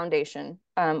is the foundation.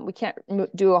 We can't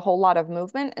do a whole lot of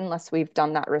movement unless we've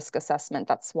done that risk assessment,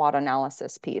 that SWOT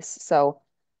analysis piece. So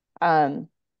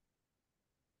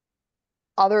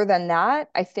other than that,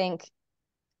 I think,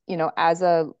 as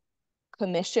a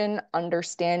commission,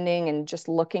 understanding and just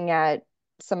looking at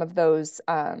some of those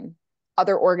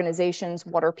other organizations,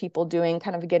 what are people doing,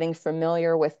 kind of getting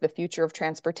familiar with the future of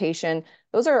transportation.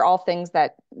 Those are all things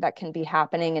that can be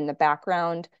happening in the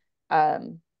background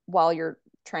while you're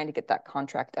trying to get that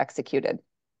contract executed.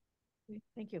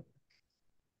 Thank you.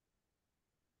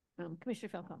 Commissioner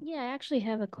Falcone. Yeah, I actually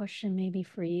have a question maybe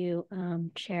for you,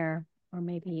 Chair, or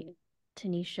maybe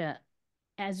Tanisha.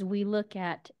 As we look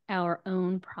at our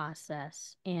own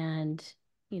process and,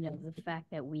 the fact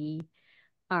that we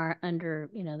are under,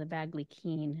 the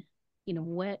Bagley-Keene,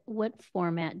 what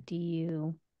format do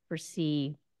you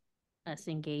foresee us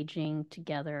engaging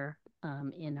together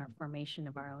in our formation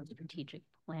of our own strategic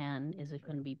plan? Is it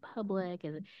going to be public?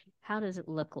 How does it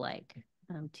look like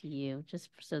to you, just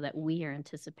so that we are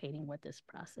anticipating what this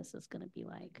process is going to be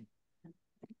like?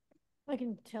 I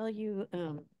can tell you,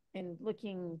 and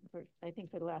looking for, I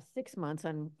think for the last 6 months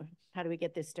on how do we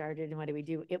get this started and what do we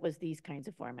do, it was these kinds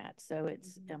of formats. So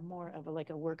it's more of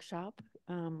a workshop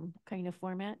kind of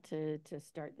format to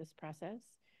start this process.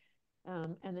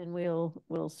 And then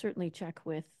we'll certainly check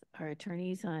with our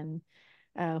attorneys on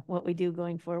what we do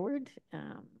going forward.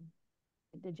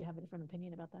 Did you have a different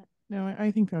opinion about that? No,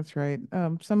 I think that's right.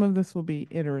 Some of this will be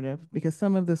iterative because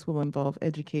some of this will involve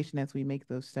education as we make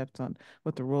those steps on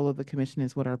what the role of the commission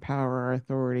is, what our power, our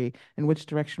authority, and which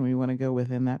direction we want to go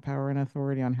within that power and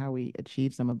authority on how we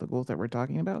achieve some of the goals that we're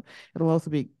talking about. It'll also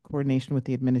be coordination with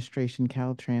the administration,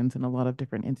 Caltrans, and a lot of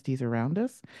different entities around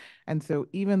us. And so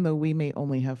even though we may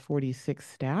only have 46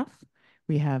 staff,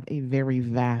 we have a very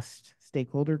vast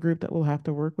stakeholder group that we'll have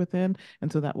to work within. And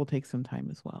so that will take some time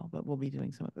as well, but we'll be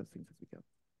doing some of those things as we go.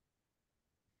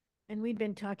 And we've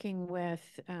been talking with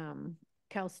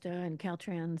CalSTA and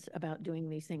Caltrans about doing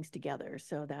these things together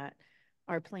so that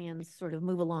our plans sort of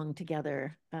move along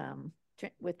together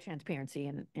with transparency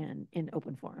and in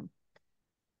open forum.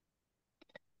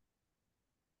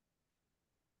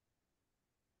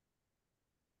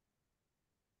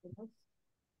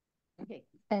 Okay.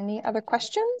 Any other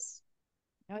questions?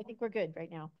 No, I think we're good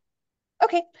right now.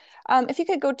 Okay, if you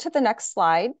could go to the next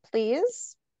slide,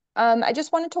 please. I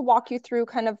just wanted to walk you through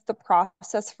kind of the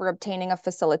process for obtaining a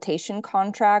facilitation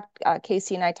contract.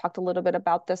 Casey and I talked a little bit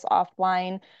about this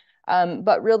offline,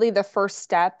 but really the first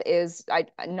step is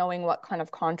knowing what kind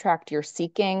of contract you're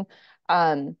seeking.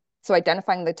 So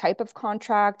identifying the type of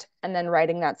contract and then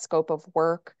writing that scope of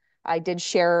work. I did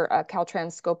share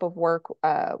Caltrans scope of work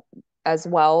as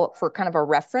well for kind of a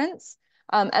reference.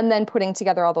 And then putting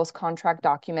together all those contract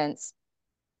documents.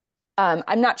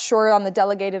 I'm not sure on the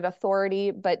delegated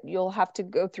authority, but you'll have to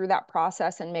go through that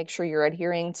process and make sure you're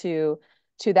adhering to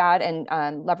that and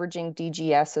leveraging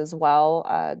DGS as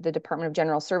well, the Department of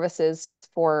General Services,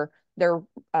 for their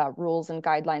rules and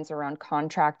guidelines around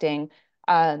contracting.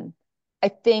 I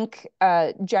think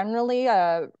generally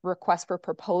a request for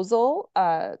proposal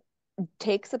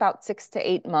takes about 6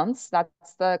 to 8 months.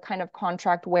 That's the kind of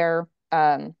contract where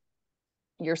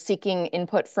you're seeking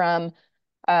input from.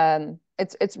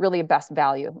 It's really a best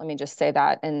value. Let me just say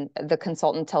that. And the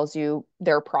consultant tells you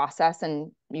their process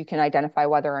and you can identify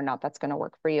whether or not that's going to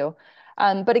work for you.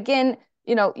 But again,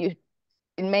 it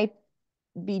may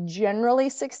be generally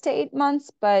 6 to 8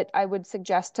 months, but I would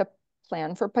suggest to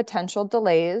plan for potential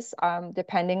delays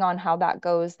depending on how that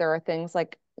goes. There are things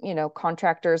like,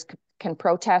 contractors can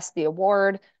protest the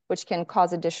award, which can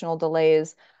cause additional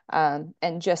delays,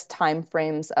 and just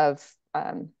timeframes of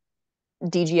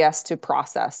DGS to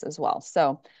process as well.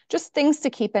 So just things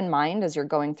to keep in mind as you're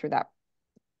going through that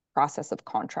process of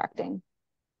contracting.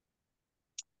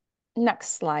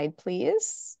 Next slide,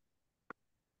 please.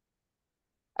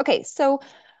 Okay, so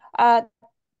as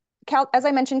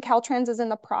I mentioned, Caltrans is in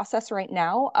the process right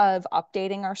now of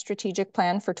updating our strategic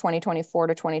plan for 2024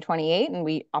 to 2028, and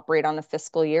we operate on a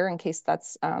fiscal year in case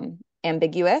that's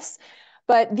ambiguous.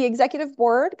 But the executive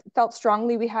board felt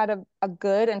strongly we had a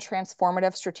good and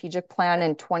transformative strategic plan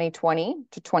in 2020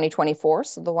 to 2024,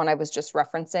 so the one I was just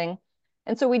referencing.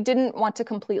 And so we didn't want to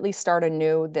completely start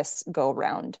anew this go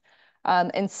round.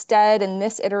 Instead, in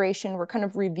this iteration, we're kind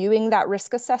of reviewing that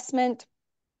risk assessment,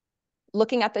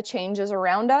 looking at the changes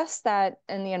around us that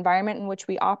in the environment in which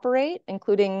we operate,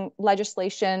 including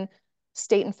legislation,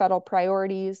 state and federal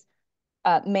priorities,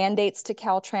 mandates to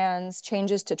Caltrans,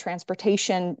 changes to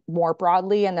transportation more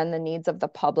broadly, and then the needs of the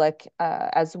public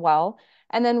as well.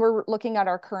 And then we're looking at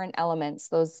our current elements,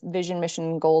 those vision,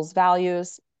 mission, goals,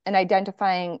 values, and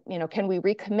identifying, can we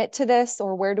recommit to this,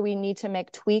 or where do we need to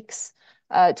make tweaks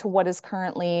to what is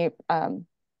currently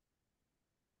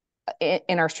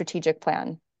in our strategic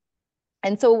plan.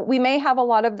 And so we may have a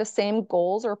lot of the same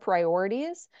goals or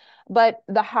priorities, but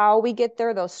the how we get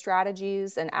there, those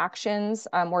strategies and actions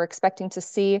we're expecting to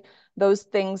see, those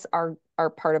things are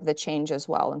part of the change as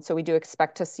well. And so we do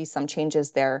expect to see some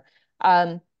changes there.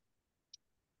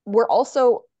 We're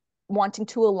also wanting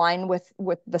to align with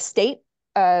the state,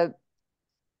 the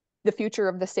future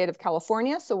of the state of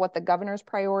California. So what the governor's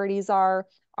priorities are,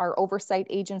 our oversight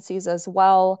agencies as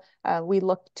well. We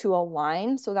look to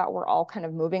align so that we're all kind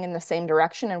of moving in the same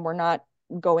direction and we're not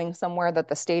going somewhere that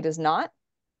the state is not.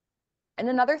 And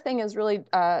another thing is really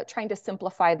trying to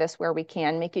simplify this where we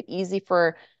can, make it easy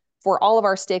for all of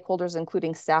our stakeholders,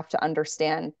 including staff, to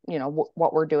understand,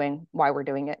 what we're doing, why we're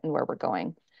doing it, and where we're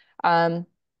going.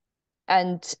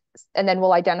 And then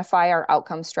we'll identify our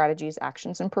outcome strategies,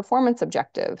 actions, and performance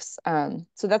objectives.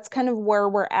 So that's kind of where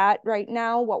we're at right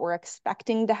now, what we're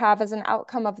expecting to have as an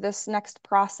outcome of this next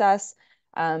process.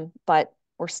 But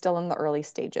we're still in the early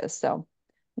stages, so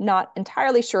not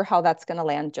entirely sure how that's going to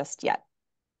land just yet.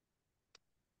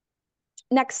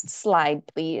 Next slide,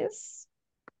 please.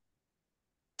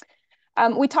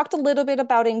 We talked a little bit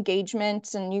about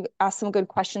engagement, and you asked some good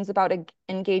questions about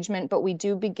engagement, but we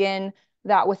do begin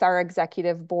that with our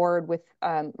executive board with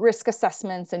risk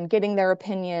assessments and getting their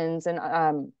opinions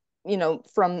and you know,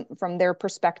 from their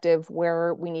perspective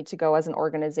where we need to go as an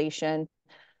organization.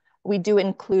 We do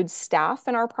include staff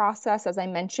in our process, as I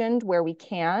mentioned, where we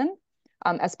can,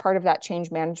 as part of that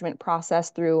change management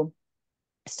process through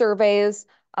surveys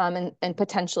and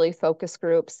potentially focus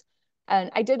groups. And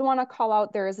I did want to call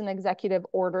out, there is an executive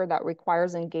order that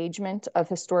requires engagement of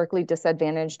historically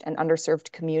disadvantaged and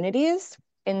underserved communities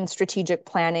in strategic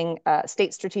planning,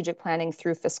 state strategic planning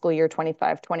through fiscal year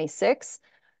 25-26.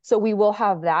 So we will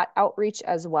have that outreach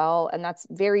as well. And that's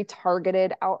very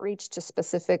targeted outreach to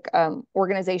specific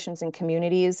organizations and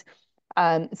communities.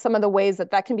 Some of the ways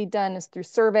that that can be done is through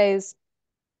surveys,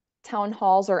 town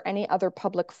halls, or any other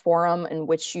public forum in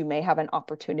which you may have an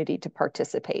opportunity to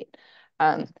participate.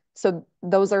 So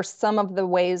those are some of the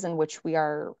ways in which we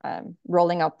are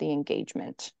rolling out the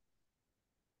engagement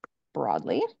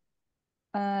broadly.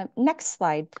 Next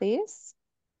slide, please.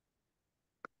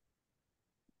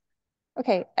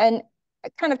 Okay, and I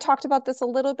kind of talked about this a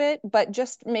little bit, but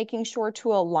just making sure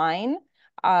to align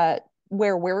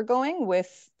where we're going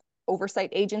with oversight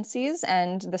agencies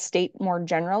and the state more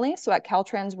generally. So at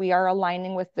Caltrans, we are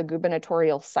aligning with the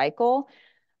gubernatorial cycle.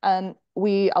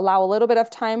 We allow a little bit of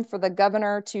time for the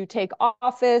governor to take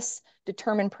office,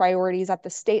 determine priorities at the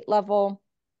state level.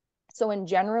 So in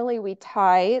generally, we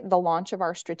tie the launch of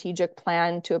our strategic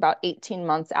plan to about 18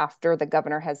 months after the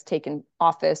governor has taken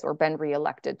office or been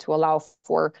reelected to allow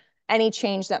for any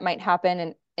change that might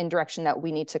happen in direction that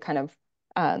we need to kind of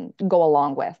go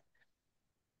along with.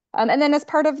 And then as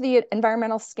part of the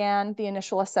environmental scan, the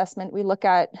initial assessment, we look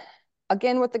at,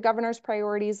 again, what the governor's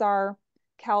priorities are,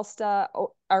 CalSTA,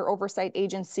 our oversight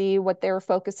agency, what they're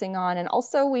focusing on. And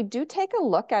also we do take a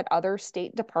look at other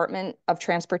state Department of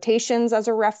Transportations as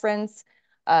a reference,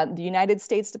 the United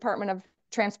States Department of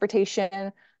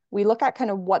Transportation. We look at kind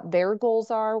of what their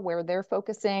goals are, where they're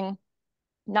focusing,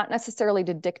 not necessarily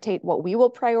to dictate what we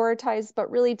will prioritize, but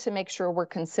really to make sure we're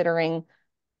considering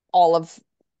all of,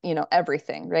 you know,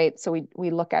 everything, right? So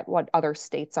we look at what other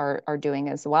states are doing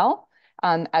as well,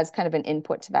 as kind of an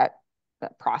input to that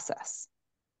process.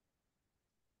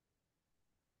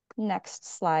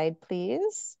 Next slide,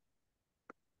 please.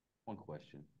 One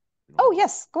question. Oh,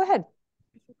 yes, go ahead.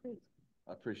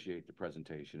 I appreciate the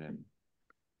presentation, and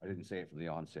I didn't say it from the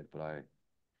onset, but I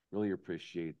really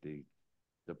appreciate the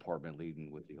department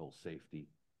leading with the whole safety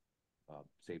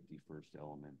first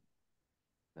element.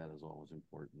 That is always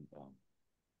important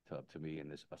to me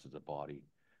and us as a body.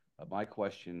 My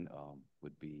question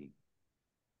would be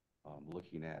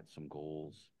looking at some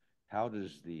goals. How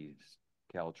does the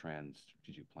Caltrans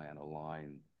strategic plan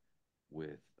align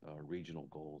with regional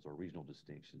goals or regional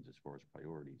distinctions as far as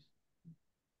priorities?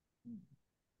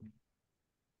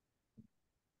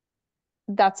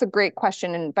 That's a great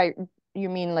question. And by you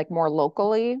mean like more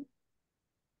locally?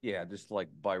 Yeah, just like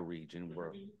by region.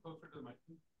 Where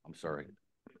I'm sorry.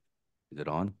 Is it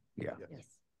on? Yeah. Yes.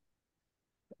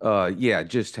 Yeah,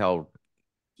 just how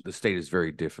the state is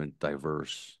very different,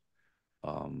 diverse.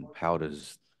 How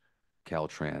does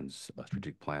Caltrans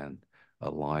strategic plan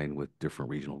align with different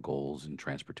regional goals and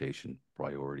transportation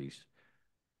priorities?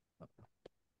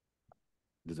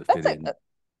 Does it fit in?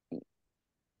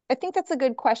 I think that's a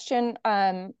good question.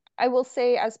 I will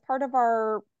say, as part of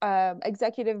our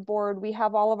executive board, we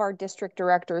have all of our district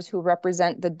directors who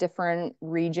represent the different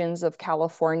regions of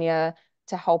California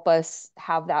to help us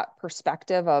have that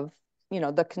perspective of, you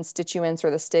know, the constituents or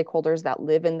the stakeholders that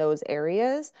live in those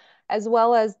areas, as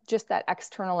well as just that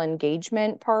external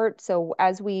engagement part. So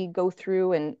as we go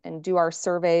through and do our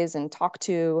surveys and talk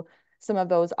to some of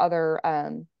those other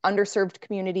underserved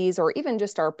communities or even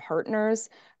just our partners,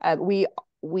 we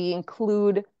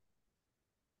include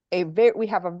we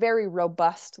have a very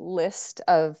robust list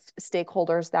of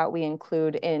stakeholders that we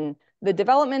include in the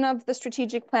development of the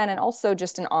strategic plan and also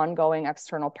just an ongoing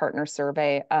external partner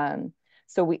survey.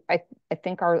 So I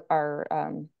think our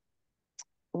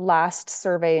last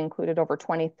survey included over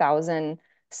 20,000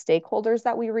 stakeholders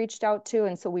that we reached out to.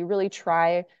 And so we really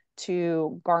try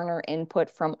to garner input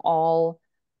from all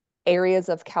areas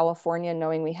of California,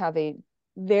 knowing we have a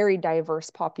very diverse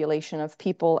population of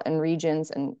people and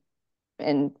regions and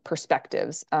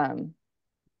perspectives.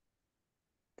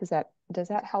 Does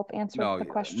that help answer the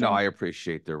question? No, I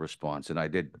appreciate the response. And I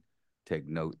did take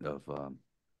note of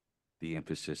the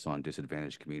emphasis on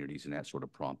disadvantaged communities, and that sort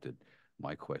of prompted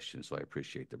my question. So I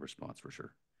appreciate the response for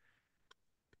sure.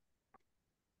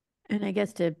 And I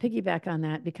guess to piggyback on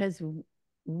that, because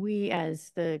we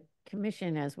as the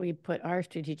commission, as we put our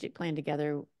strategic plan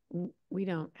together, we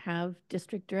don't have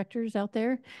district directors out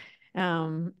there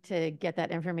to get that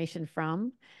information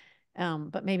from.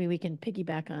 But maybe we can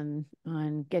piggyback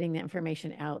on getting the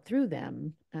information out through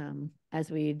them as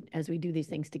we do these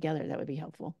things together. That would be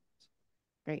helpful.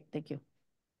 Great, thank you.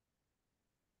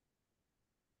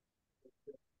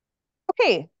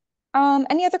 Okay,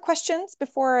 any other questions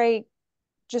before I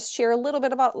just share a little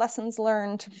bit about lessons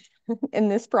learned in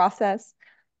this process?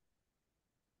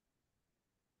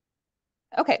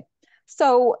 Okay,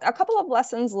 so a couple of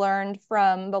lessons learned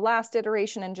from the last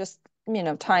iteration and just,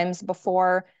 times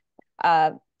before.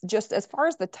 Just as far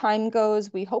as the time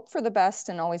goes, we hope for the best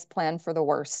and always plan for the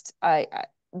worst.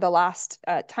 The last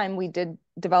time we did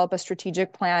develop a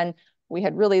strategic plan, we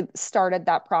had really started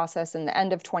that process in the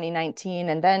end of 2019,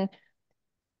 and then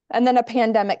a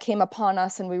pandemic came upon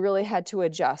us and we really had to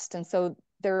adjust. And so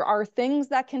there are things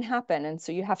that can happen. And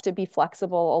so you have to be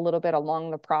flexible a little bit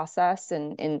along the process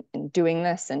in doing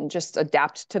this and just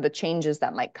adapt to the changes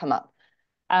that might come up.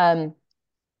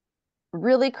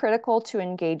 Really critical to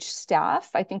engage staff.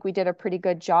 I think we did a pretty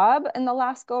good job in the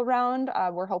last go round.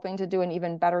 We're hoping to do an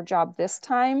even better job this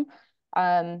time.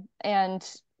 And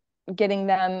getting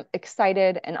them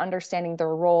excited and understanding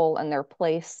their role and their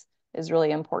place is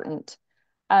really important.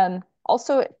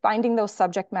 Also, finding those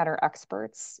subject matter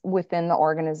experts within the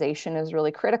organization is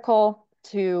really critical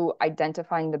to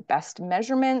identifying the best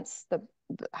measurements,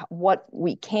 what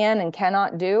we can and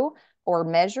cannot do or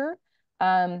measure.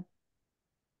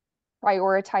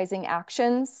 Prioritizing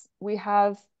actions. We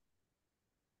have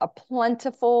a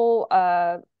plentiful,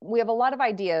 we have a lot of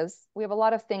ideas. We have a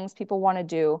lot of things people want to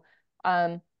do.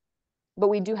 But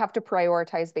we do have to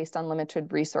prioritize based on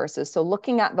limited resources. So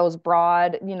looking at those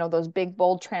broad, those big,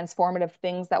 bold, transformative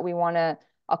things that we want to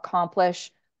accomplish,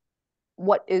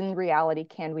 what in reality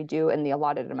can we do in the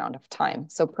allotted amount of time?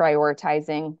 So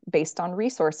prioritizing based on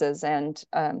resources and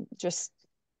just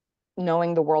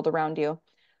knowing the world around you.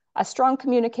 A strong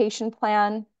communication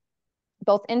plan,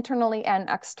 both internally and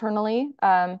externally.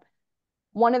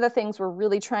 One of the things we're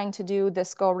really trying to do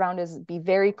this go around is be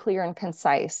very clear and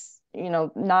concise.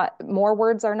 Not more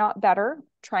words are not better,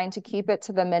 trying to keep it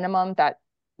to the minimum that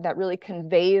really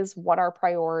conveys what our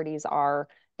priorities are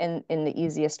in the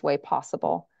easiest way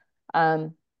possible.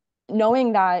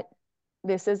 Knowing that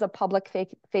this is a public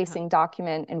facing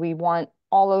document and we want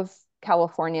all of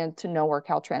California to know where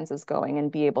Caltrans is going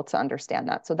and be able to understand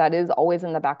that. So that is always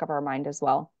in the back of our mind as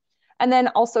well. And then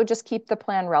also just keep the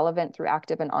plan relevant through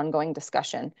active and ongoing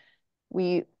discussion.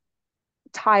 We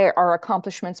tie our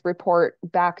accomplishments report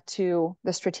back to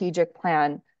the strategic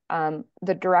plan.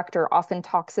 The director often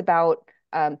talks about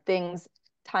things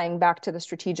tying back to the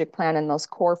strategic plan and those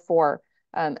core four.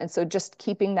 And so just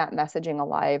keeping that messaging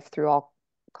alive through all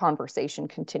conversation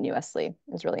continuously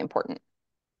is really important.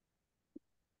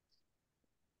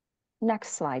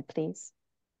 Next slide, please.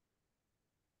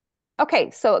 Okay,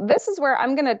 so this is where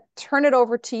I'm going to turn it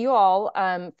over to you all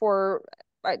for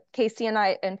Casey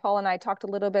and Paul and I talked a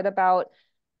little bit about,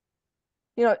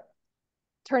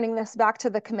 turning this back to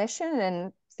the commission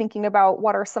and thinking about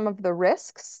what are some of the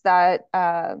risks that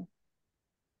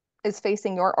is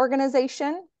facing your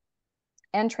organization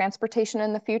and transportation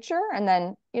in the future. And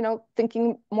then,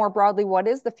 thinking more broadly, what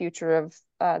is the future of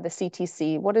the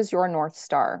CTC? What is your North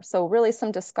Star? So really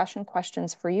some discussion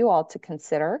questions for you all to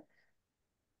consider.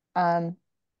 And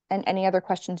any other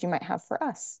questions you might have for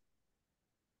us.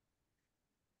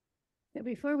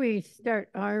 Before we start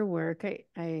our work,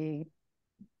 I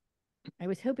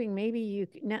was hoping maybe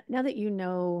now that you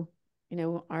know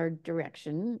our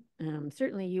direction,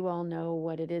 certainly you all know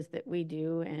what it is that we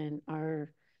do and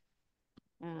our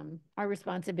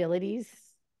responsibilities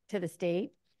to the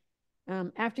state.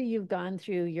 After you've gone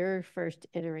through your first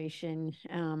iteration,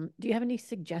 do you have any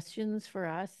suggestions for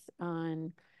us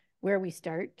on where we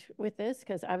start with this?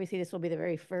 Because obviously this will be the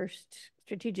very first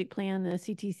strategic plan the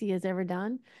CTC has ever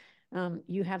done.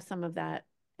 You have some of that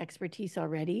expertise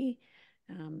already.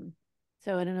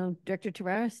 So I don't know, Director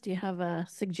Terraris, do you have a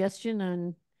suggestion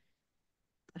on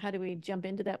how do we jump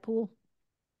into that pool?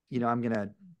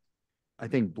 I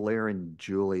think Blair and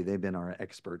Julie, they've been our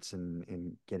experts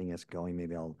in getting us going.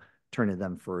 Maybe I'll turn to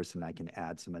them first and I can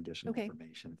add some additional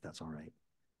information if that's all right.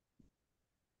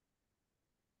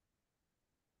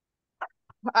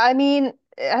 I mean,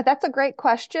 that's a great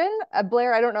question.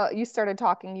 Blair, I don't know, you started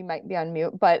talking, you might be on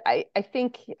mute, but I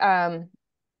think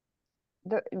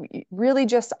really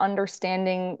just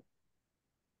understanding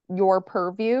your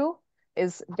purview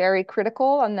is very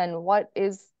critical. And then what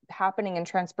is happening in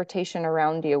transportation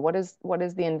around you? What is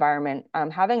the environment?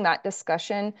 Having that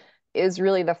discussion is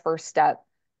really the first step.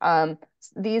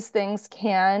 These things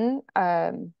can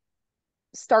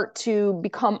start to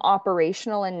become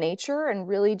operational in nature and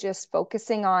really just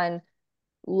focusing on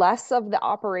less of the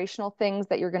operational things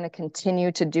that you're going to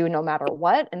continue to do no matter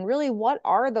what, and really what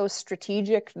are those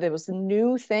strategic, those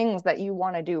new things that you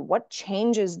want to do? What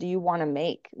changes do you want to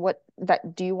make? What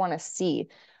that do you want to see?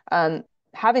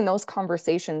 Having those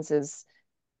conversations is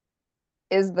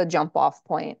the jump off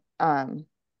point.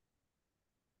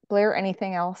 Blair,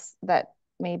 anything else that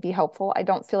may be helpful? I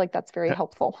don't feel like that's very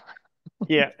helpful.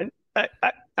 Yeah, and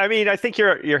I mean, I think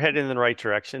you're heading in the right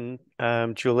direction,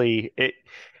 Julie.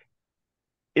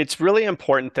 It's really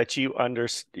important that you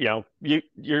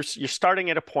you're starting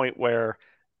at a point where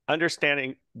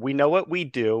understanding we know what we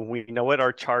do, we know what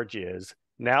our charge is.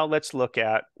 Now let's look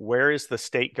at where is the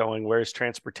state going, where is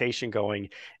transportation going,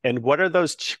 and what are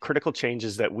those critical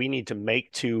changes that we need to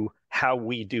make to how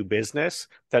we do business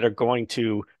that are going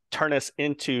to turn us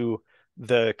into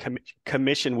the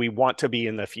commission we want to be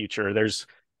in the future.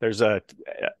 There's a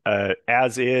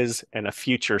as is and a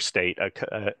future state,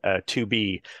 a to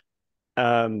be.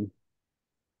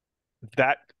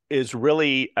 That is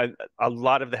really a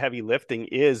lot of the heavy lifting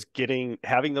is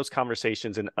having those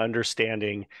conversations and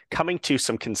understanding, coming to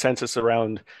some consensus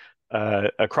around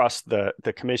across the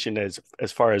commission as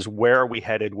far as where are we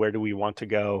headed, where do we want to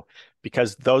go,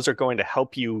 because those are going to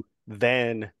help you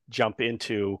then jump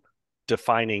into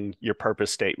defining your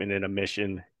purpose statement and a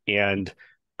mission and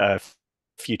a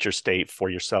future state for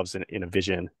yourselves in a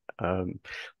vision.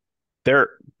 There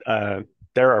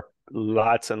are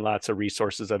lots and lots of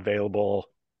resources available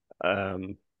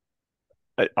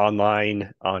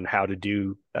online on how to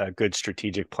do good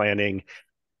strategic planning.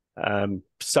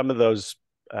 Some of those,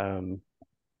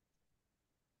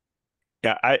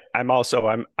 yeah, I'm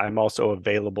also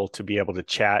available to be able to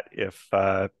chat if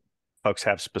folks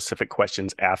have specific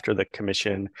questions after the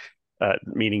commission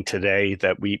meeting today,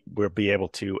 that will be able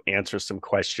to answer some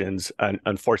questions.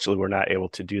 Unfortunately, we're not able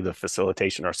to do the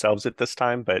facilitation ourselves at this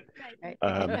time, but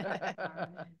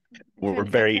we're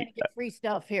very free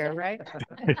stuff here, right?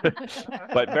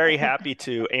 but very happy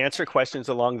to answer questions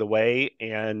along the way.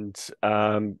 And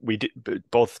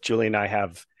both Julie and I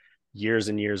have years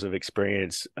and years of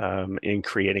experience in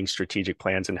creating strategic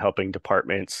plans and helping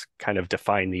departments kind of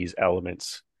define these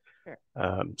elements. Sure.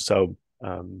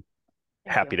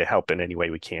 Happy to help in any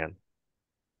way we can.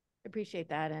 Appreciate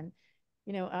that. And,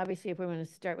 obviously if we want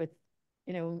to start with,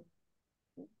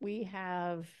 we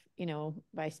have,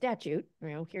 by statute,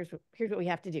 here's what we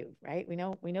have to do, right?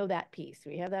 We know that piece.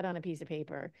 We have that on a piece of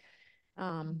paper.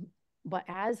 But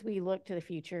as we look to the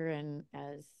future and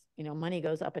as, money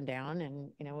goes up and down and,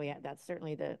 that's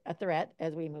certainly a threat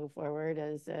as we move forward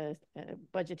as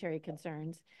budgetary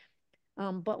concerns.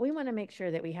 But we want to make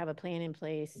sure that we have a plan in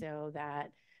place so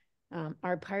that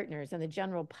our partners and the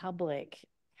general public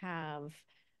have,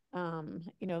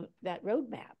 that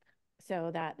roadmap,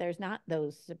 so that there's not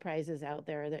those surprises out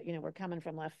there that, we're coming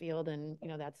from left field and,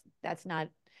 that's not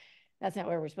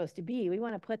where we're supposed to be. We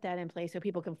want to put that in place so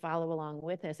people can follow along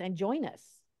with us and join us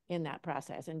in that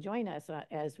process and join us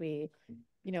as we,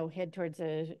 head towards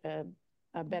a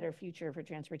better future for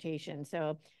transportation.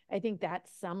 So I think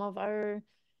that's some of our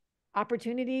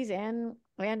opportunities and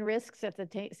risks at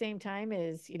the same time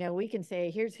is, we can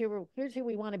say, here's who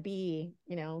we want to be,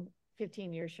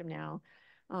 15 years from now.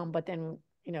 But then,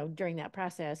 during that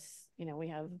process, we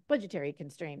have budgetary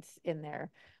constraints in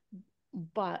there.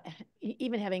 But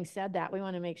even having said that, we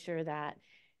want to make sure that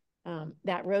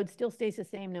that road still stays the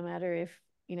same, no matter if,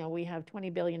 we have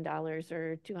 $20 billion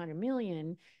or 200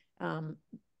 million,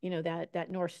 that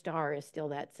North Star is still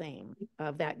that same,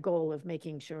 of that goal of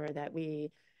making sure that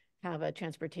we have a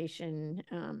transportation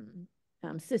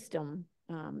system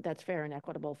that's fair and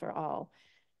equitable for all.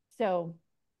 So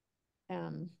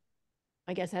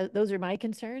I guess those are my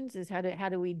concerns, is how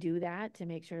do we do that to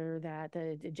make sure that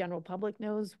the general public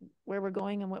knows where we're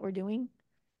going and what we're doing?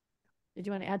 Did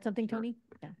you want to add something, Tony?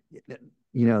 Yeah.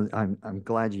 I'm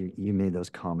glad you made those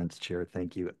comments, Chair.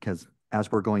 Thank you. Because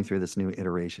as we're going through this new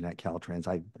iteration at Caltrans,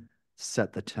 I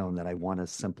set the tone that I want to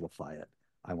simplify it.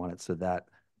 I want it so that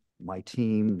my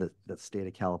team, the state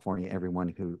of California,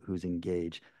 everyone who's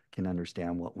engaged can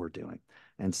understand what we're doing.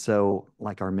 And so,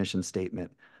 like our mission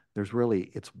statement,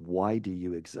 it's why do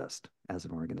you exist as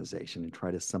an organization, and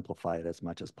try to simplify it as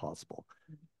much as possible.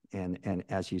 And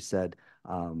as you said,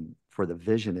 for the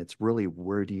vision, it's really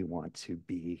where do you want to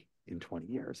be in 20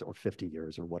 years or 50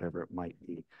 years or whatever it might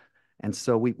be. And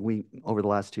so we over the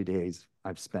last 2 days,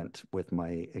 I've spent with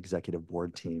my executive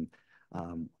board team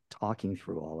talking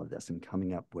through all of this and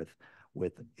coming up with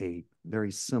a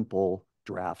very simple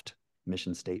draft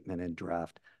mission statement and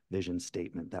draft vision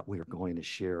statement that we're going to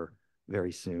share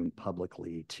very soon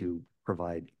publicly to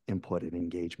provide input and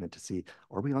engagement to see,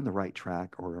 are we on the right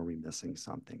track or are we missing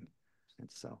something? And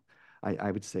so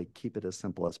I would say keep it as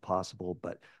simple as possible,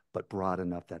 but broad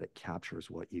enough that it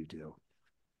captures what you do.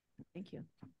 Thank you.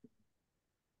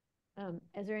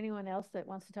 Is there anyone else that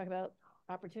wants to talk about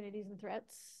opportunities and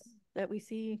threats that we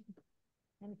see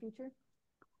in the future?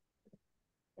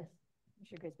 Yes,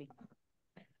 Mr. Grisby.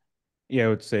 Yeah, I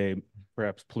would say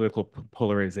perhaps political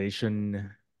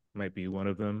polarization might be one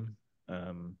of them. It's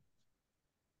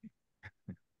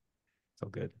all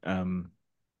good.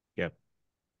 Yeah.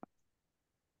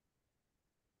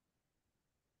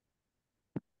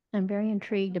 I'm very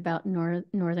intrigued about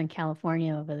Northern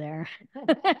California over there.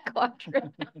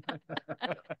 Quadrant.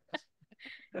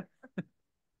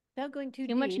 Without going too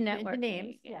much deep into networking.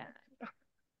 names. Yeah.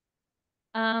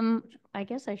 I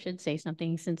guess I should say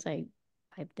something since I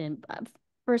piped in.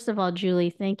 First of all,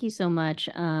 Julie, thank you so much,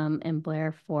 and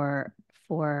Blair for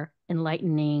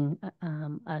enlightening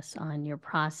us on your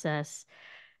process.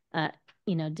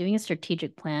 Doing a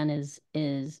strategic plan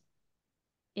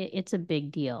it's a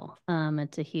big deal.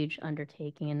 It's a huge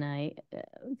undertaking, and I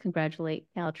congratulate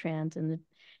Caltrans and the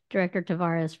Director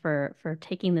Tavares for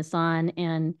taking this on,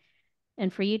 and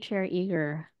for you, Chair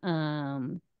Eager,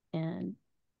 and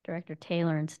Director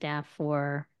Taylor and staff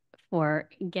for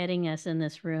getting us in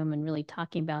this room and really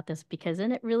talking about this, because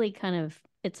then it really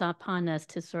it's upon us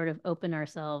to sort of open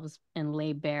ourselves and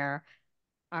lay bare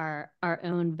our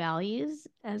own values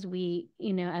as we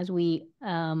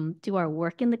do our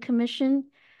work in the commission.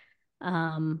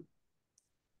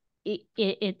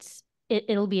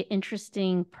 It'll be an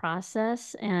interesting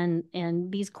process,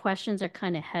 and these questions are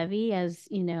kind of heavy, as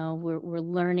we're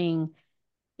learning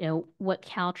what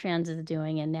Caltrans is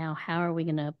doing, and now how are we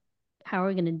gonna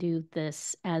do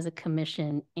this as a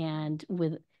commission and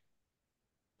with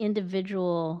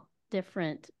individual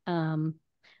different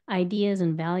ideas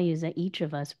and values that each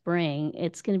of us bring.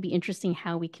 It's going to be interesting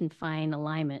how we can find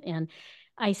alignment. And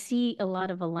I see a lot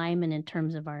of alignment in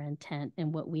terms of our intent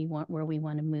and what we want, where we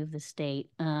want to move the state.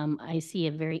 I see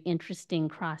a very interesting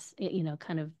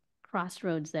kind of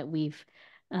crossroads that we've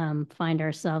find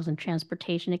ourselves in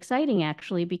transportation. Exciting,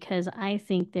 actually, because I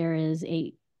think there is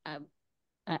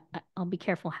I'll be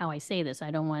careful how I say this.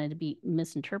 I don't want it to be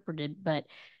misinterpreted, but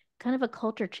kind of a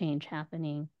culture change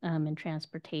happening in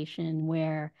transportation,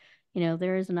 where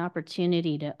there is an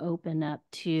opportunity to open up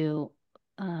to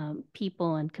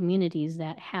people and communities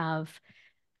that have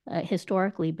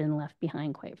historically been left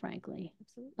behind, quite frankly.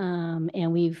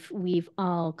 And we've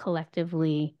all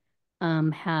collectively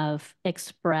have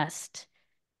expressed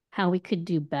how we could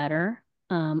do better.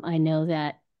 I know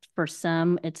that for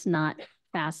some it's not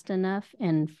fast enough,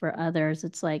 and for others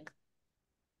it's like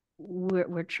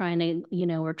we're trying to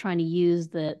use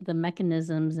the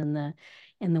mechanisms and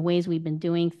the ways we've been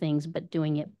doing things, but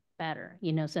doing it better,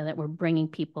 so that we're bringing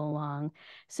people along.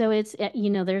 So it's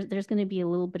there's going to be a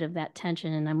little bit of that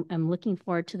tension, and I'm looking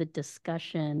forward to the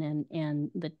discussion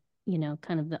and the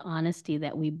kind of the honesty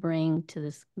that we bring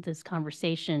to this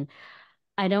conversation.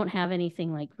 I don't have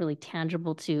anything like really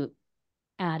tangible to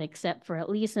add, except for, at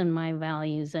least in my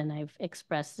values, and I've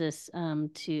expressed this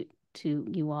to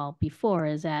you all before,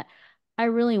 is that I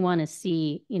really want to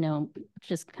see,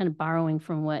 just kind of borrowing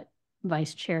from what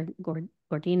Vice Chair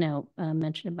Gordino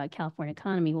mentioned about California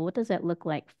economy. Well, what does that look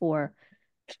like for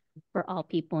all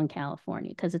people in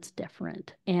California? Because it's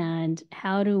different. And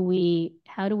how do we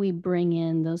bring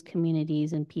in those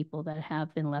communities and people that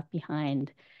have been left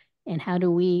behind? And how do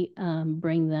we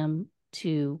bring them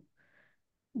to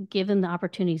give them the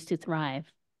opportunities to thrive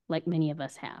like many of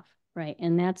us have, right?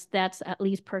 And that's at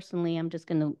least personally, I'm just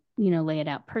going to, lay it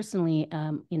out personally,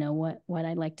 what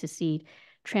I'd like to see.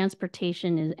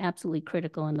 Transportation is absolutely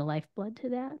critical and the lifeblood to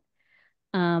that.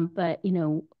 But,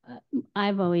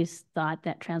 I've always thought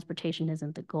that transportation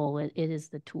isn't the goal. It is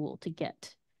the tool to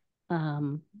get,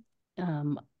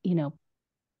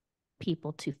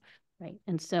 people to, right?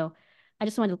 And so I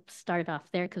just wanted to start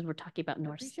off there because we're talking about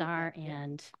North Star,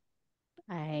 and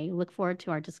I look forward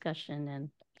to our discussion and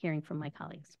hearing from my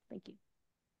colleagues. Thank you.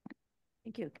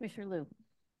 Thank you. Commissioner Liu.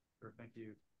 Sure, thank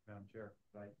you, Madam Chair.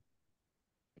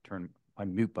 My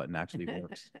mute button actually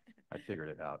works. I figured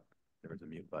it out. There was a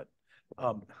mute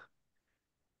button.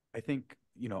 I think,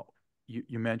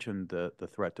 you mentioned the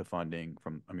threat to funding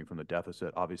from the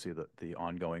deficit, obviously the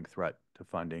ongoing threat to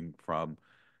funding from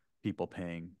people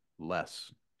paying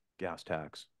less gas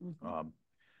tax,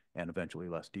 and eventually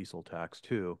less diesel tax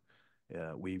too.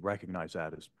 We recognize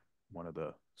that as one of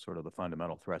the sort of the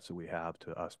fundamental threats that we have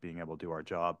to us being able to do our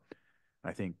job.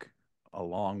 I think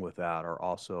along with that are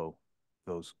also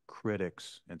those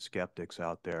critics and skeptics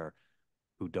out there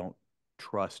who don't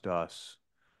trust us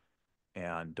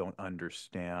and don't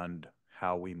understand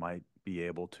how we might be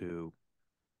able to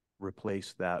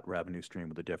replace that revenue stream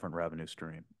with a different revenue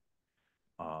stream.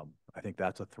 I think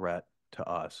that's a threat to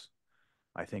us.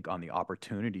 I think on the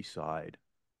opportunity side,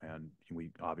 and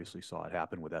we obviously saw it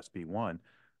happen with SB1,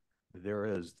 there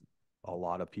is a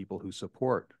lot of people who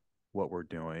support what we're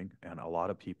doing and a lot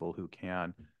of people who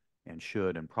can and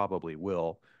should and probably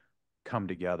will come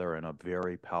together in a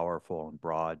very powerful and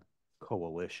broad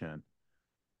coalition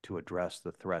to address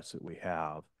the threats that we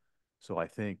have. So I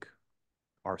think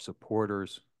our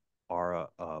supporters are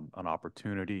an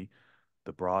opportunity.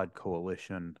 The broad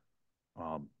coalition,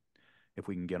 if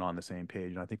we can get on the same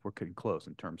page, and I think we're getting close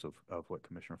in terms of what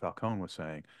Commissioner Falcone was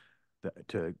saying,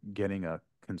 to getting a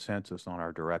consensus on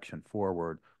our direction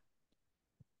forward,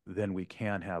 then we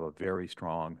can have a very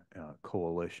strong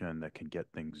coalition that can get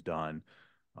things done.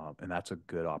 And that's a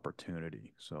good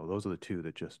opportunity. So those are the two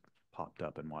that just popped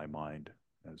up in my mind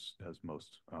as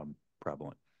most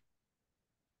prevalent.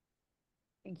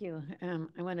 Thank you.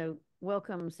 I want to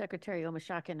welcome Secretary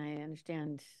Omishakin. I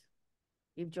understand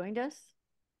you've joined us.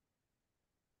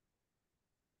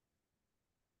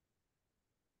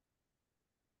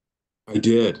 I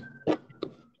did.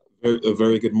 A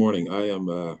very good morning. I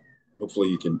am. Hopefully,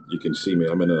 you can see me.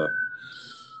 I'm in a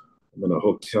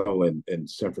hotel in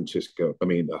San Francisco. I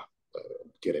mean,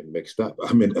 getting mixed up.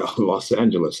 I'm in Los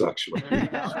Angeles, actually.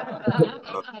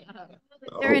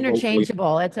 They're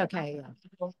interchangeable. It's okay.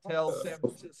 Hotel San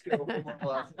Francisco.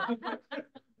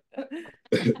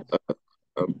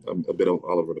 I'm a bit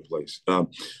all over the place.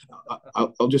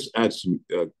 I'll just add some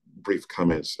brief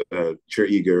comments. Chair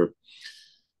Eager,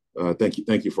 thank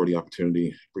you for the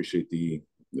opportunity. Appreciate the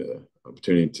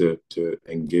opportunity to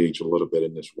engage a little bit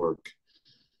in this work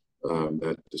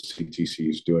that the CTC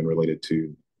is doing related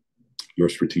to your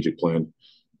strategic plan.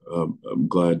 I'm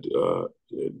glad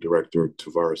Director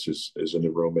Tavares is in the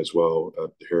room as well.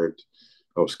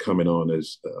 I was coming on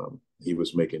as he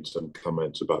was making some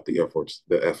comments about the efforts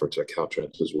at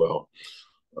Caltrans as well.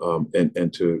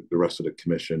 And to the rest of the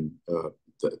commission,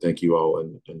 thank you all,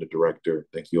 and the director,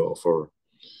 thank you all for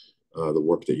the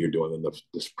work that you're doing and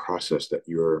this process that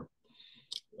you're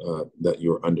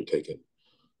undertaking.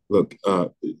 Look,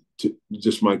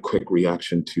 just my quick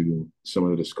reaction to some of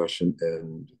the discussion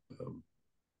and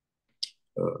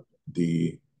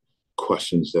the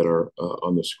questions that are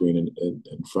on the screen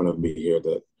in front of me here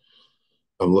that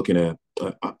I'm looking at.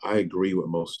 I agree with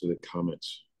most of the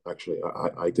comments. Actually,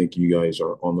 I think you guys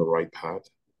are on the right path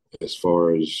as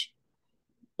far as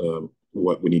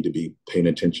what we need to be paying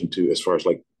attention to, as far as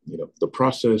the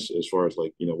process, as far as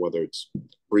whether it's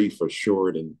brief or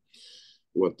short and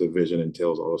what the vision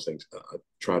entails, all those things. I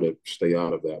try to stay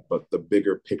out of that. But the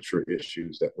bigger picture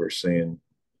issues that we're saying,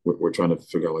 we're trying to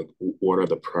figure out what are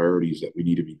the priorities that we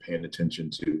need to be paying attention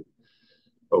to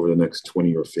over the next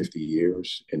 20 or 50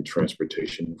 years in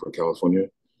transportation for California.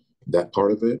 That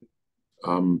part of it,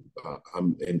 I'm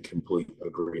in complete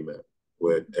agreement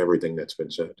with everything that's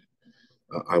been said.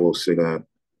 I will say that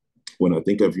when I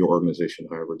think of your organization,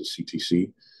 however, the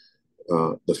CTC,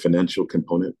 the financial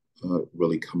component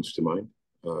really comes to mind.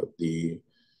 The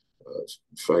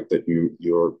fact that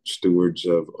you're stewards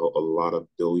of a lot of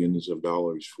billions of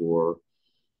dollars for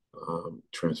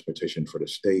transportation for the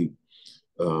state,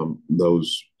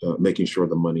 those making sure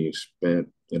the money is spent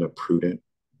in a prudent,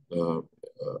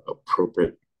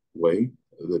 appropriate way,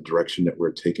 the direction that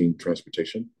we're taking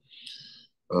transportation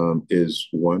is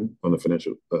one on the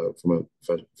financial, from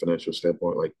a financial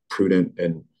standpoint, like prudent,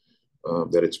 and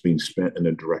that it's being spent in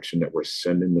a direction that we're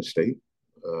sending the state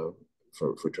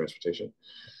for transportation.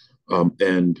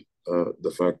 And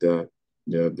the fact that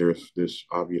there's this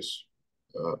obvious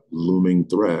looming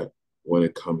threat when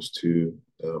it comes to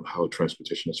how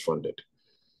transportation is funded.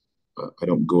 I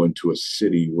don't go into a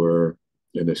city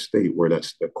in a state where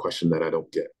that's the question that I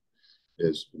don't get,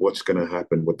 is what's going to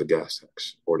happen with the gas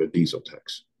tax or the diesel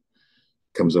tax.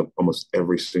 Comes up almost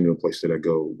every single place that I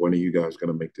go. When are you guys going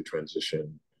to make the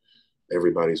transition?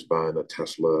 Everybody's buying a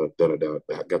Tesla, da-da-da.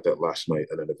 I got that last night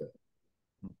at an event.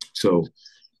 So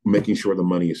making sure the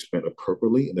money is spent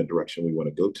appropriately in the direction we want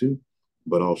to go to,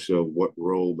 but also what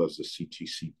role does the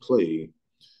CTC play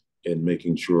in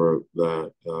making sure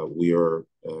that we are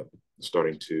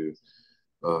starting to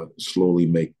slowly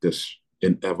make this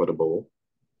inevitable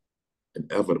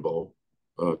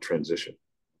transition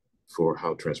for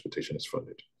how transportation is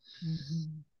funded.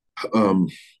 Mm-hmm.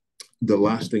 The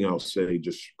last thing I'll say,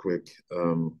 just quick,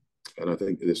 and I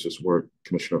think this is where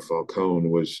Commissioner Falcone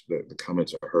was, the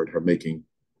comments I heard her making,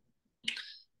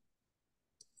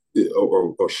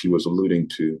 or she was alluding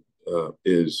to,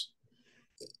 is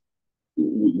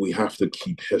we have to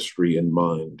keep history in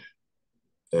mind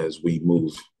as we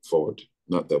move forward.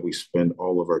 Not that we spend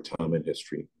all of our time in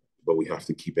history, but we have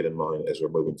to keep it in mind as we're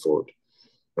moving forward.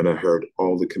 And I heard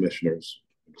all the commissioners,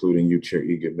 including you, Chair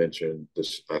Egan, mention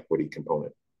this equity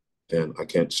component. And I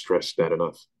can't stress that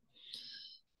enough.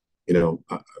 You know,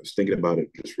 I was thinking about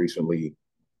it just recently,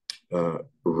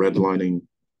 redlining,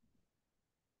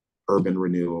 urban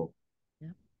renewal,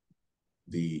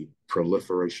 the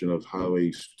proliferation of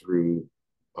highways through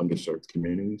underserved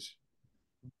communities.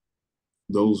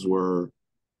 Those were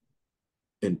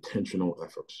intentional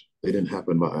efforts. They didn't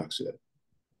happen by accident.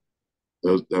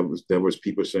 There was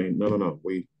people saying, no,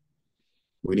 we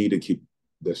need to keep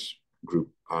this group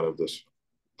out of this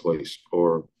place,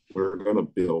 or we're going to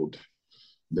build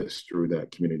this through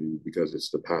that community because it's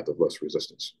the path of less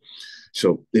resistance.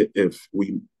 So if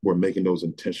we were making those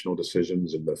intentional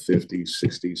decisions in the 50s,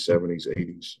 60s, 70s,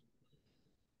 80s,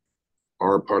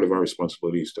 part of our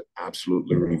responsibility is to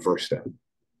absolutely reverse that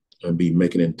and be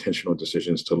making intentional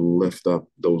decisions to lift up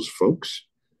those folks.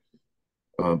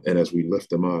 And as we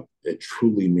lift them up, it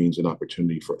truly means an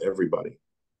opportunity for everybody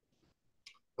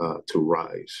to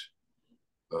rise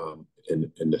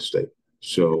in this state.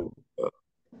 So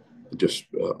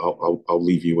I'll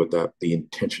leave you with that. The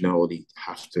intentionality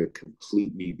has to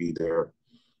completely be there,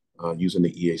 using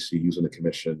the EAC, using the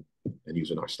commission, and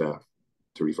using our staff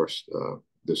to reverse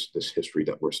this history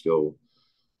that we're still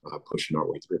pushing our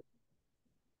way through.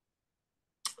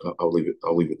 I'll leave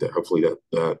it there. Hopefully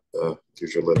that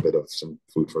gives you a little bit of some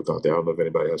food for thought there. I don't know if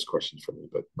anybody has questions for me,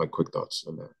 but my quick thoughts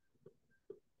on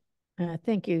that.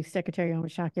 Thank you, Secretary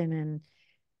Omishakin. And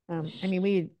I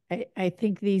mean, I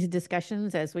think these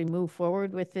discussions as we move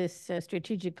forward with this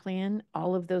strategic plan,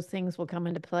 all of those things will come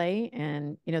into play.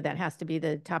 And, you know, that has to be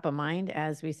the top of mind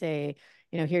as we say,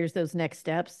 you know, here's those next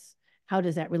steps. How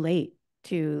does that relate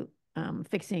to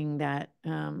fixing that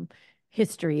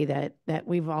history that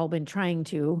we've all been trying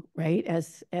to, right,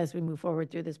 as we move forward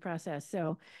through this process.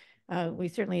 So we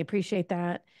certainly appreciate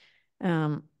that.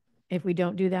 If we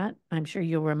don't do that, I'm sure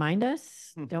you'll remind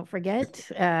us. Don't forget.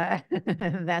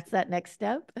 That's that next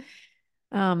step.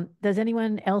 Does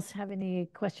anyone else have any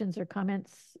questions or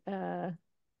comments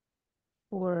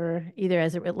or either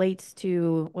as it relates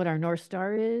to what our North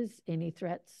Star is, any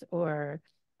threats or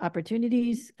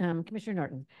opportunities? Commissioner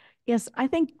Norton. Yes, I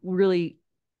think really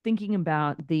thinking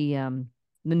about the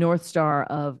North Star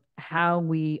of how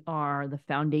we are the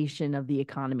foundation of the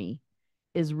economy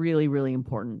is really, really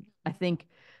important. I think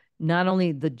not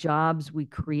only the jobs we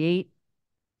create,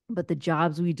 but the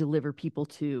jobs we deliver people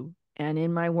to. And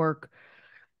in my work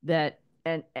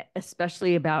and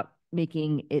especially about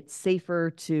making it safer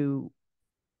to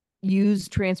use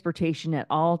transportation at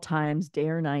all times, day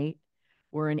or night.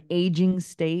 We're an aging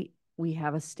state. We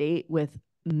have a state with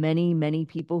many, many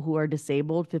people who are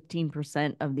disabled.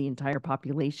 15% of the entire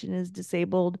population is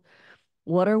disabled.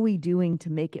 What are we doing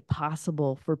to make it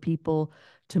possible for people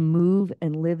to move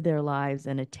and live their lives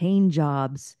and attain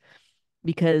jobs?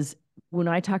 Because when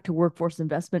I talk to workforce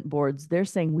investment boards, they're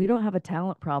saying we don't have a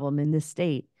talent problem in this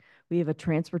state. We have a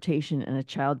transportation and a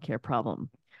childcare problem.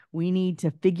 We need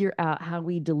to figure out how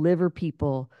we deliver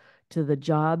people to the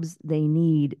jobs they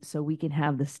need so we can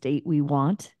have the state we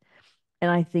want.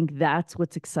 And I think that's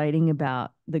what's exciting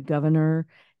about the governor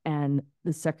and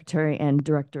the secretary and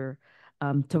director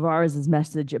Tavares'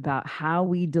 message about how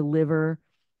we deliver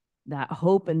that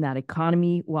hope and that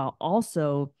economy while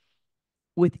also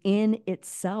within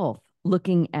itself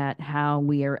looking at how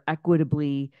we are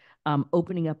equitably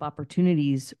opening up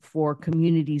opportunities for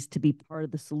communities to be part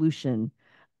of the solution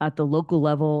at the local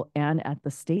level and at the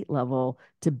state level,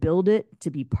 to build it, to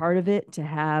be part of it, to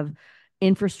have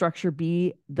infrastructure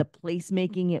be the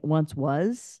placemaking it once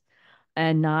was,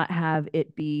 and not have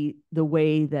it be the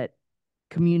way that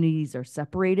communities are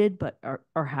separated, but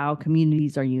are how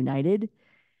communities are united.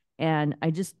 And I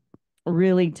just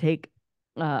really take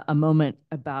a moment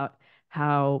about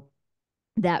how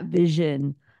that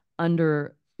vision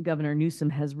under Governor Newsom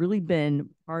has really been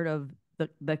part of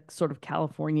the sort of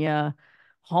California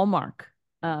hallmark,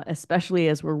 especially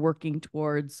as we're working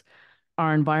towards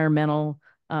our environmental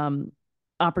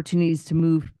opportunities to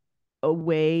move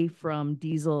away from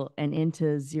diesel and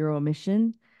into zero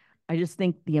emission. I just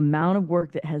think the amount of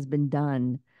work that has been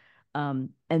done, and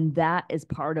that is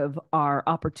part of our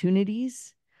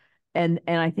opportunities. And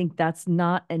I think that's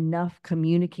not enough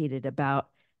communicated about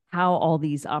how all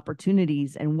these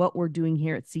opportunities and what we're doing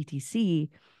here at CTC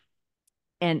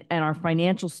and our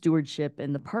financial stewardship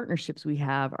and the partnerships we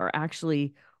have are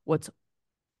actually what's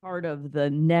part of the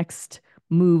next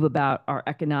move about our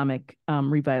economic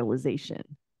revitalization.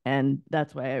 And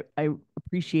that's why I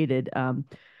appreciated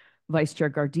Vice Chair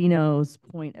Gardino's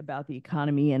point about the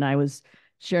economy. And I was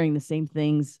sharing the same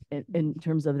things in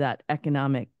terms of that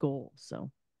economic goal.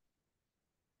 So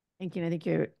Thank you. I think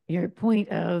your point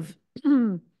of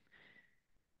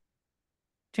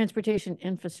transportation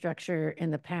infrastructure in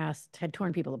the past had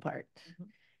torn people apart.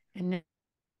 And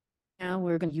now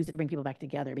we're going to use it to bring people back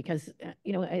together because,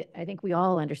 I think we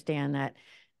all understand that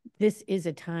this is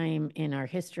a time in our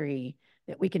history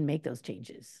that we can make those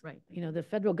changes. Right. The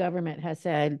federal government has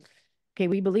said, okay,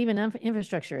 we believe in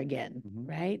infrastructure again,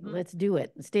 right? Let's do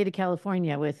it. The state of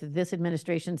California with this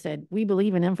administration said, we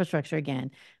believe in infrastructure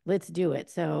again. Let's do it.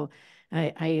 So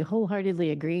I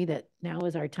wholeheartedly agree that now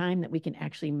is our time that we can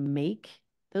actually make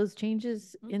those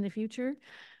changes in the future,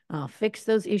 fix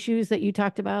those issues that you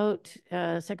talked about,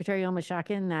 Secretary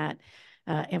Omashakin, that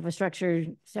infrastructure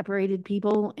separated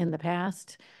people in the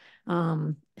past.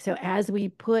 So as we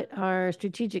put our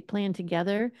strategic plan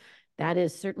together, that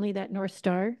is certainly that North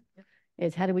Star,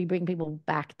 is how do we bring people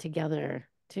back together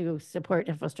to support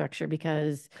infrastructure?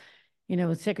 Because,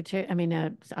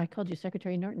 I called you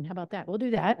Secretary Norton. How about that? We'll do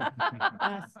that.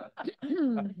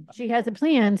 She has a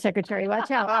plan, Secretary. Watch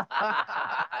out.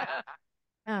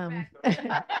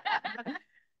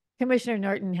 Commissioner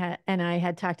Norton and I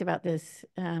had talked about this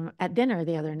at dinner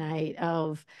the other night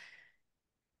of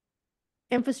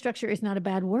infrastructure is not a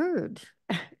bad word.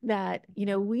 That,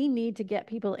 we need to get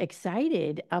people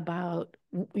excited about,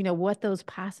 what those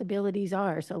possibilities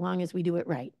are so long as we do it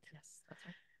right. Yes, that's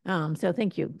right. So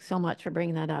thank you so much for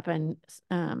bringing that up. And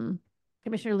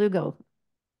Commissioner Lugo,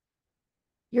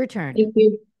 your turn. Thank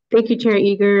you. Thank you, Chair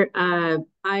Eager.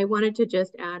 I wanted to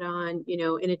just add on,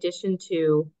 in addition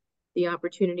to the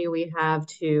opportunity we have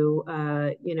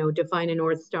to, define a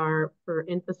North Star for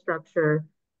infrastructure,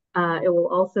 it will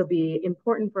also be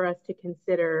important for us to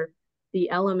consider the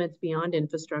elements beyond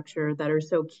infrastructure that are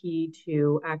so key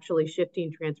to actually shifting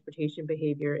transportation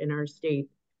behavior in our state.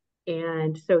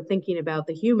 And so thinking about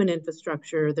the human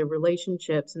infrastructure, the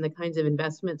relationships, and the kinds of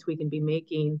investments we can be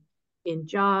making in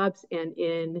jobs and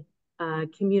in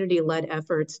community-led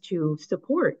efforts to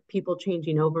support people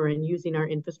changing over and using our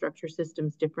infrastructure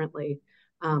systems differently.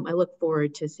 I look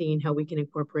forward to seeing how we can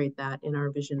incorporate that in our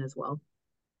vision as well.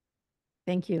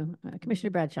 Thank you. Commissioner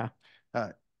Bradshaw.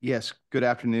 Yes, good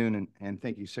afternoon, and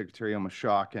thank you, Secretary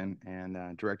Omashakin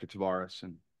and Director Tavares,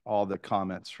 and all the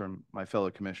comments from my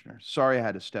fellow commissioners. Sorry I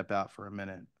had to step out for a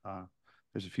minute.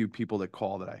 There's a few people that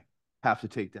call that I have to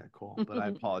take that call, but I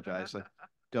apologize. I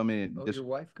don't mean it. Your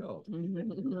wife called.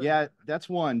 Yeah, that's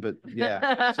one, but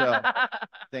yeah. So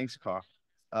thanks, Carl.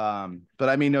 But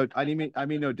I mean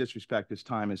no disrespect. This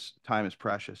time is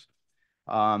precious.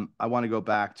 I want to go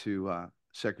back to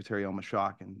Secretary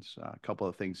Omashakin's a couple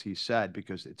of things he said,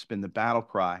 because it's been the battle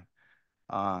cry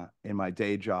in my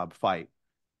day job fight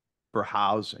for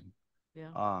housing.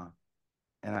 Yeah.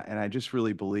 And I just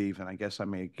really believe, and I guess I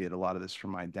may get a lot of this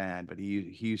from my dad, but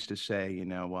he used to say,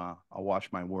 I'll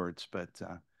watch my words, but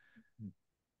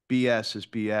BS is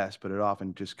BS, but it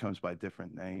often just comes by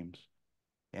different names.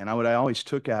 And what I always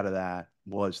took out of that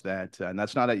was that, and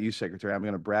that's not at you, Secretary. I'm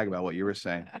going to brag about what you were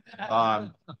saying. I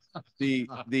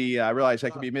realize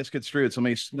that can be misconstrued. So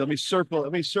let me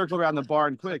circle around the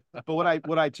barn quick. But what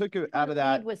I took out of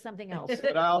that was something else.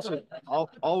 But I also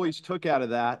always took out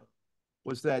of that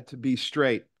was that to be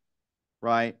straight,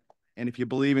 right? And if you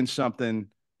believe in something,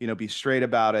 be straight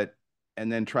about it,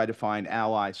 and then try to find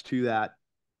allies to that.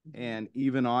 And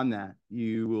even on that,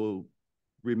 you will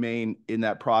remain in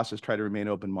that process, try to remain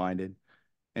open-minded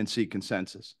and seek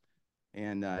consensus.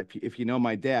 And if you know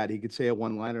my dad, he could say a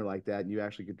one-liner like that, and you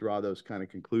actually could draw those kind of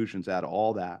conclusions out of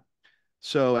all that.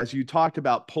 So as you talked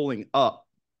about pulling up,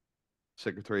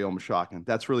 Secretary Omashakin,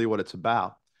 that's really what it's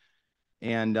about.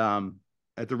 And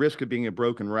at the risk of being a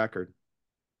broken record,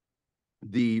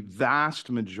 the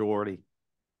vast majority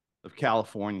of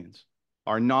Californians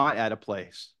are not at a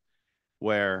place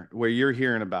where you're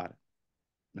hearing about it,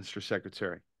 Mr.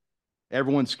 Secretary.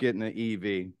 Everyone's getting an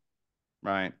EV,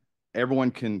 right?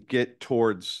 Everyone can get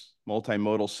towards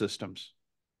multimodal systems,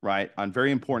 right? On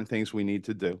very important things we need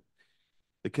to do.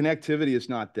 The connectivity is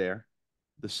not there.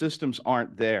 The systems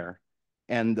aren't there.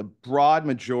 And the broad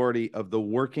majority of the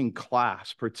working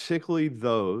class, particularly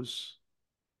those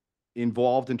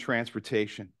involved in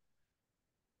transportation,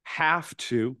 have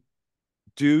to,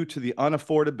 due to the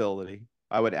unaffordability,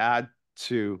 I would add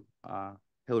to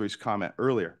Hillary's comment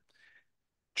earlier,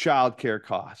 childcare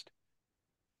cost,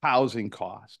 housing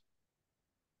cost,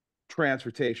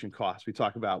 transportation costs. We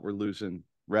talk about we're losing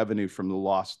revenue from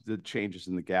the changes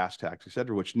in the gas tax, et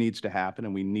cetera, which needs to happen,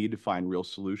 and we need to find real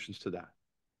solutions to that,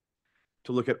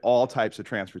 to look at all types of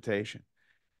transportation.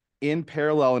 In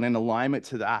parallel and in alignment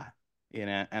to that,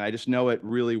 and I just know it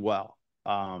really well,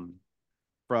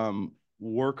 from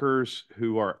workers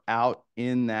who are out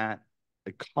in that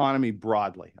economy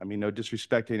broadly. I mean, no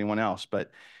disrespect to anyone else,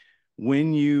 but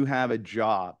when you have a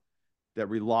job that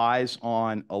relies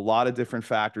on a lot of different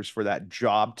factors for that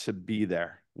job to be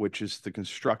there, which is the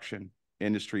construction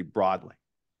industry broadly,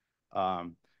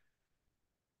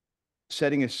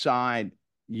 setting aside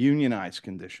unionized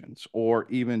conditions or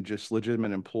even just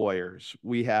legitimate employers,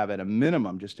 we have at a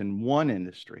minimum, just in one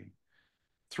industry,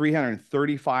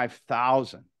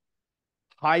 335,000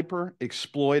 hyper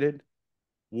exploited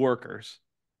workers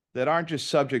that aren't just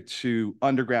subject to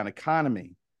underground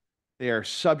economy, they are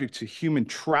subject to human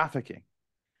trafficking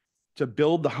to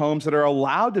build the homes that are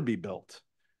allowed to be built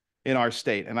in our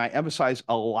state. And I emphasize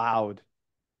allowed,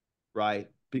 right?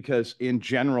 Because in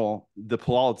general, the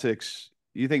politics,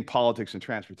 you think politics and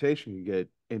transportation can get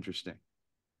interesting.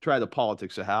 Try the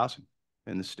politics of housing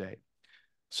in the state.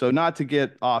 So not to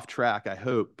get off track, I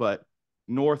hope, but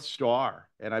North Star,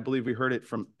 and I believe we heard it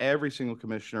from every single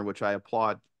commissioner, which I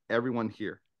applaud everyone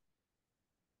here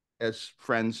as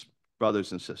friends,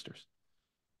 brothers and sisters,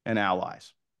 and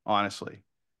allies, honestly,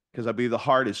 because I believe the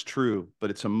heart is true, but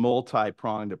it's a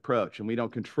multi-pronged approach, and we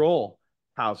don't control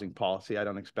housing policy. I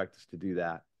don't expect us to do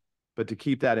that. But to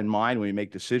keep that in mind when we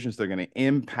make decisions, they're going to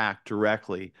impact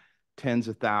directly tens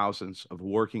of thousands of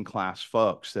working class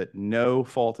folks that no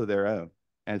fault of their own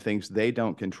and things they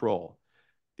don't control.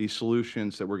 These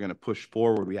solutions that we're going to push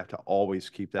forward, we have to always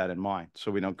keep that in mind so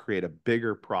we don't create a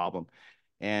bigger problem.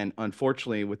 And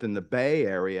unfortunately, within the Bay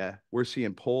Area, we're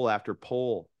seeing poll after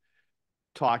poll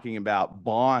talking about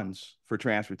bonds for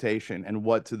transportation and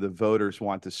what do the voters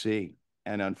want to see.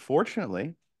 And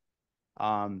unfortunately,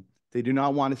 they do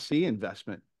not want to see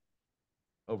investment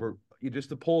over just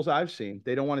the polls I've seen.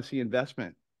 They don't want to see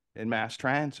investment in mass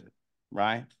transit,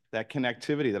 right? That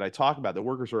connectivity that I talk about, the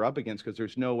workers are up against because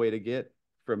there's no way to get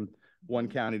from one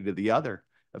county to the other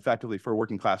effectively for a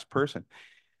working class person.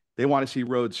 They want to see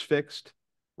roads fixed,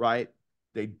 right?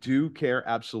 They do care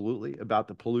absolutely about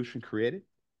the pollution created,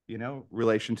 you know,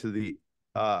 relation to the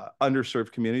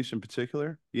underserved communities in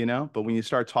particular, you know, but when you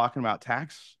start talking about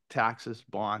taxes,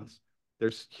 bonds,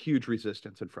 there's huge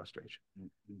resistance and frustration.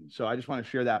 So I just want to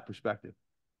share that perspective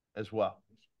as well.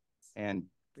 And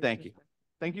thank you.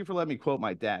 Thank you for letting me quote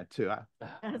my dad too.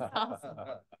 That's awesome.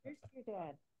 Here's your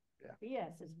dad. Yeah.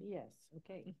 BS is BS.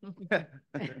 Okay.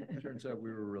 Turns out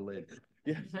we were related.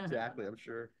 Yes, exactly. I'm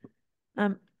sure.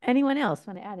 Anyone else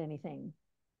want to add anything?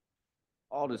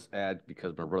 I'll just add,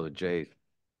 because my brother Jay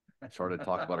started to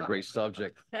talk about a great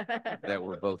subject that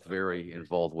we're both very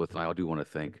involved with. And I do want to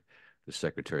thank the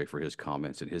Secretary for his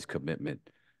comments and his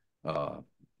commitment to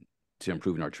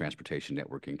improving our transportation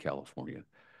network in California.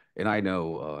 And I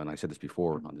know, and I said this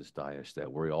before on this dais,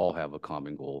 that we all have a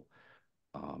common goal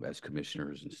as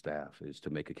commissioners and staff is to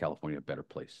make California a better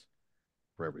place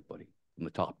for everybody from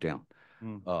the top down,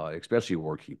 especially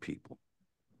working people.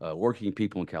 Working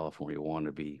people in California want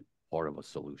to be part of a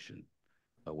solution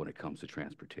when it comes to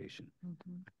transportation,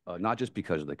 not just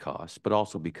because of the cost, but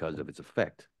also because of its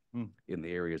effect in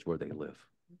the areas where they live.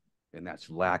 And that's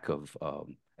lack of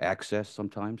access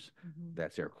sometimes,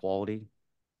 that's air quality,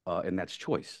 and that's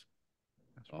choice.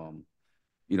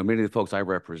 You know, many of the folks I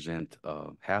represent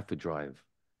have to drive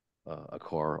a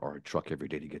car or a truck every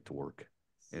day to get to work.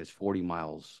 And it's 40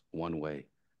 miles one way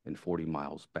and 40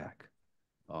 miles back.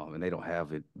 And they don't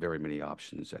have very many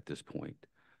options at this point.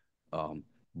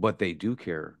 But they do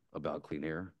care about clean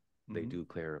air. They do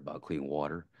care about clean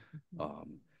water.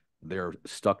 They're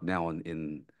stuck now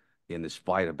in this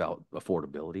fight about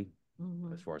affordability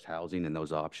as far as housing and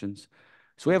those options.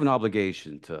 So we have an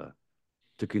obligation to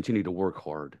continue to work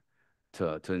hard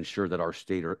to ensure that our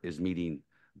state is meeting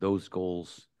those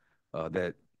goals,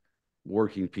 that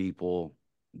working people,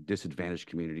 disadvantaged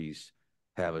communities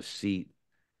have a seat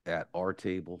at our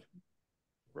table,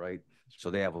 right? So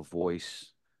they have a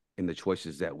voice in the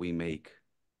choices that we make.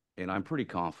 And I'm pretty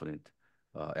confident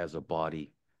as a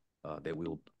body that we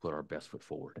will put our best foot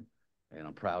forward. And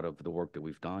I'm proud of the work that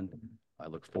we've done. I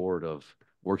look forward of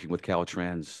working with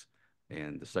Caltrans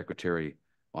and the Secretary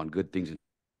on good things in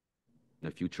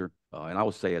the future. And I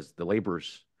will say, as the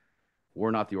laborers,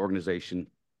 we're not the organization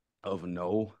of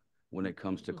no when it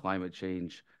comes to climate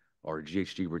change or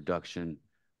GHG reduction.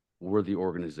 We're the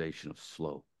organization of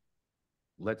slow.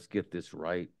 Let's get this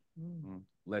right.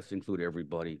 Let's include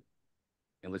everybody,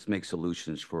 and let's make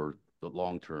solutions for the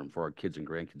long term for our kids and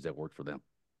grandkids that work for them.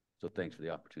 So thanks for the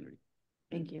opportunity.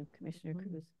 Thank you, Commissioner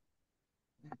Cruz.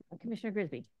 Commissioner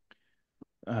Grisby.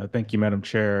 Thank you, Madam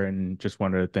Chair, and just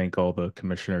wanted to thank all the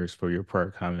commissioners for your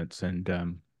prior comments,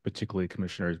 and particularly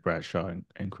Commissioners Bradshaw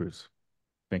and Cruz.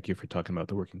 Thank you for talking about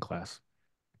the working class.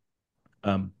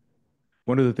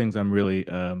 one of the things I'm really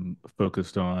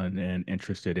focused on and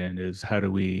interested in is how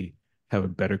do we have a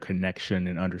better connection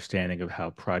and understanding of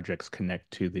how projects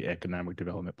connect to the economic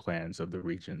development plans of the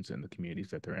regions and the communities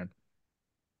that they're in.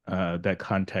 That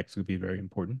context would be very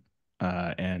important.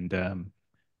 And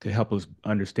to help us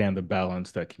understand the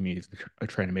balance that communities are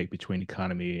trying to make between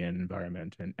economy and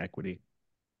environment and equity.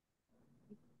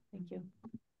 Thank you.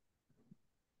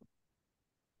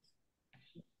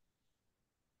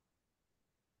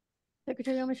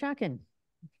 Secretary Omashakin.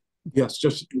 Yes,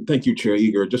 just thank you, Chair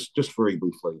Eager. Just very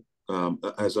briefly,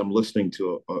 as I'm listening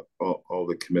to all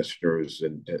the commissioners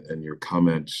and your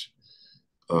comments,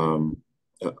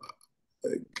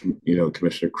 you know,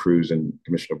 Commissioner Cruz and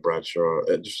Commissioner Bradshaw,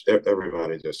 just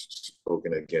everybody just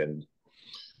spoken again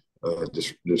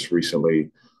just recently.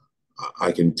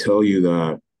 I can tell you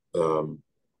that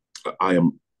I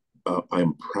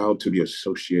am proud to be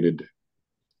associated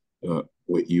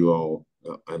with you all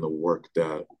and the work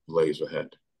that lays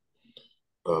ahead.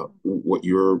 What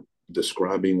you're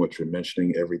describing, what you're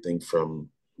mentioning, everything from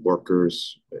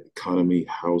workers, economy,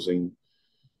 housing,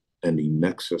 and the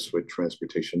nexus with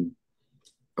transportation,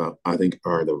 I think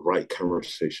are the right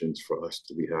conversations for us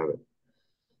to be having.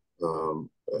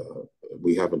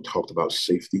 We haven't talked about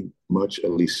safety much,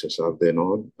 at least since I've been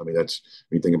on. I mean, that's,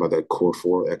 when you think about that core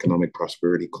four: economic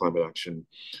prosperity, climate action,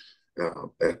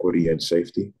 equity, and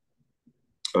safety.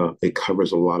 It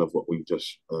covers a lot of what we've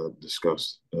just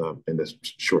discussed in this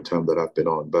short time that I've been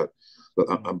on. But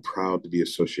I'm proud to be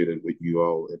associated with you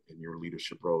all in your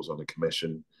leadership roles on the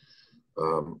commission.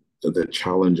 The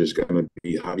challenge is going to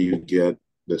be, how do you get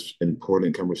this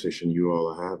important conversation you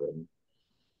all are having?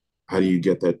 How do you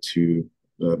get that to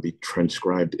be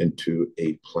transcribed into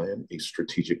a plan, a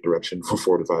strategic direction for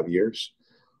 4 to 5 years?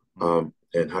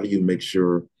 And how do you make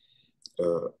sure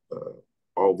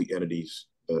all the entities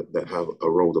that have a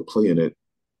role to play in it,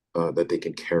 that they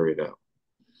can carry it out?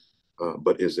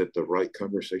 But is it the right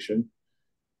conversation?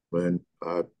 Man,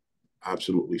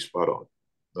 absolutely spot on.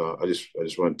 I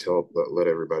just want to let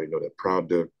everybody know that. Proud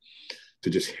to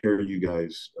just hear you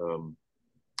guys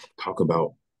talk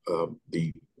about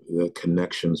the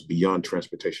connections beyond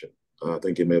transportation. I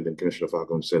think it may have been Commissioner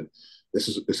Falcone said, this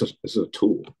is a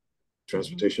tool.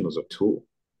 Transportation is a tool.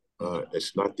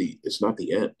 It's not the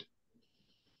end.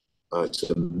 It's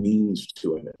a means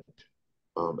to an end.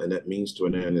 And that means to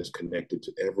an end is connected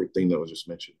to everything that was just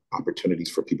mentioned: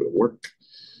 opportunities for people to work,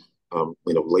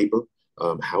 labor,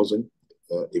 housing.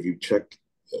 If you check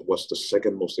what's the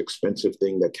second most expensive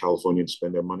thing that Californians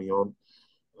spend their money on,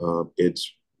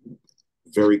 it's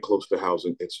very close to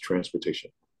housing. It's transportation.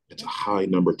 It's a high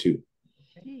number 2.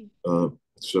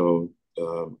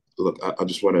 Look, I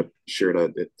just want to share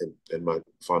that in my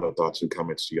final thoughts and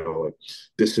comments to y'all. Like,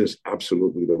 this is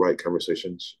absolutely the right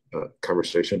conversation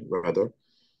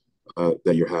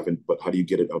that you're having. But how do you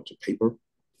get it out to paper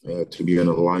to be in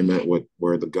alignment with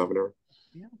where the governor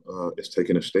is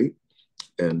taking a state?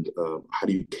 And how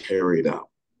do you carry it out?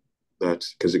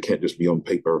 That's because it can't just be on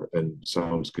paper and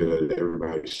sounds good.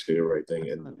 Everybody's saying the right thing,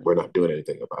 and we're not doing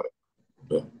anything about it.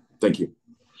 Yeah. Thank you.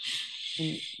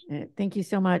 Thank you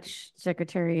so much,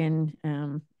 Secretary. And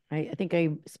I think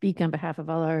I speak on behalf of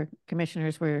all our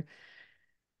commissioners. We're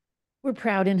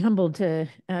proud and humbled to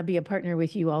be a partner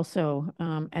with you also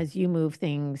as you move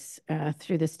things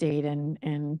through the state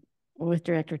and with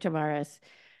Director Tavares.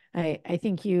 I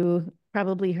think you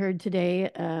probably heard today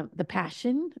the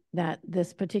passion that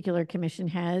this particular commission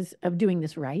has of doing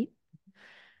this right.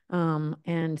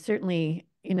 And certainly,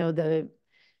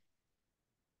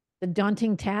 the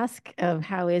daunting task of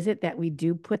how is it that we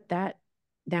do put that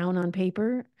down on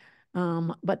paper,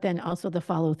 but then also the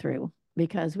follow through,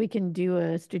 because we can do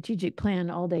a strategic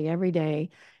plan all day, every day.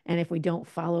 And if we don't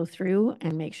follow through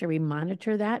and make sure we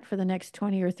monitor that for the next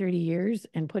 20 or 30 years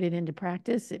and put it into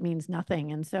practice, it means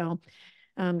nothing. And so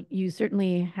you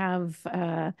certainly have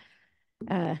that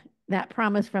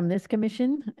promise from this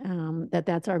commission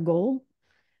that's our goal.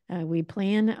 We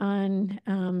plan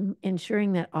on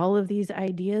ensuring that all of these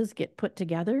ideas get put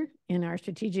together in our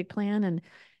strategic plan. And,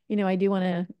 I do want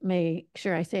to make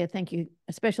sure I say a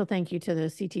special thank you to the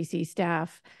CTC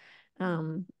staff.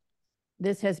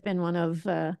 This has been one of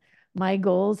my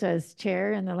goals as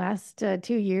chair in the last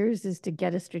 2 years, is to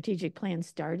get a strategic plan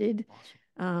started.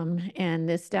 And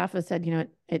this staff has said,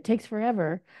 it takes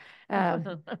forever,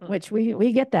 which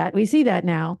we get that. We see that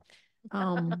now.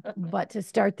 But to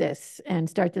start this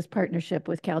partnership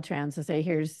with Caltrans to say,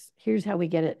 here's how we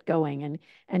get it going,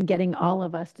 and getting all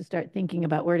of us to start thinking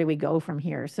about where do we go from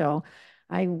here. So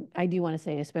I do want to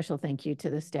say a special thank you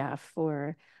to the staff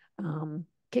for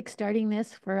kickstarting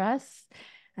this for us.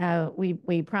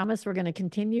 We promise we're going to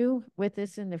continue with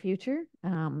this in the future.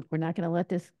 We're not going to let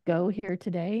this go here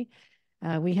today.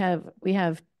 We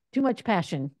have too much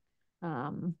passion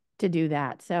to do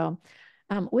that. So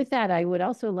with that, I would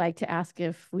also like to ask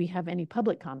if we have any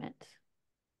public comment.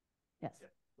 Yes.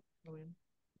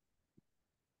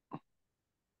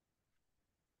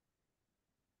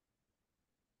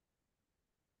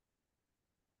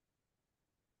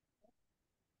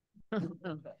 I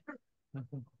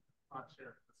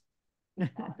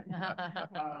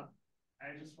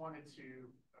just wanted to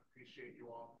appreciate you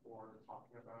all for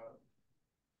talking about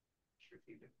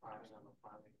strategic planning on the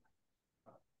planning.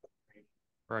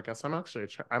 Or I guess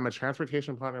I'm a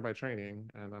transportation planner by training,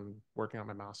 and I'm working on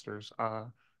my master's.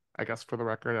 I guess for the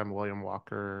record, I'm William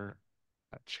Walker,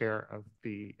 chair of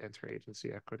the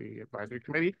Interagency Equity Advisory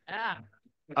Committee.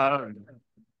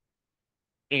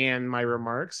 And my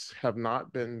remarks have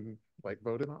not been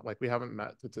voted on. We haven't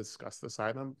met to discuss this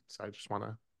item, so I just want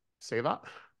to say that.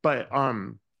 But I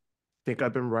think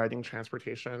I've been riding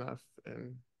transportation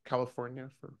in California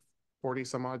for 40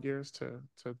 some odd years to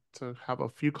have a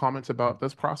few comments about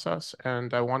this process.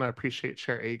 And I want to appreciate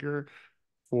Chair Ager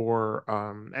for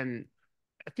and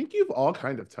I think you've all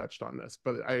kind of touched on this,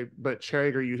 but Chair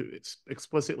Ager, you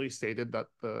explicitly stated that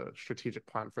the strategic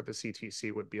plan for the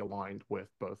CTC would be aligned with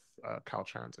both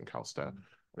Caltrans and CalSTA. And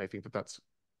I think that that's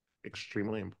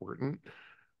extremely important.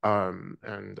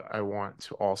 And I want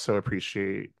to also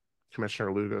appreciate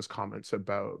Commissioner Lugo's comments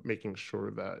about making sure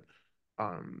that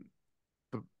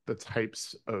the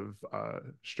types of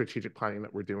strategic planning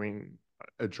that we're doing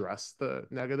address the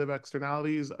negative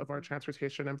externalities of our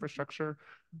transportation infrastructure.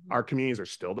 Our communities are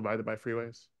still divided by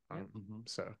freeways.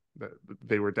 So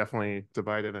they were definitely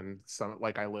divided, and some,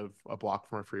 I live a block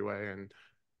from a freeway, and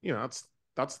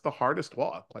that's the hardest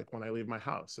walk. When I leave my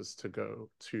house is to go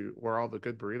to where all the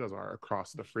good burritos are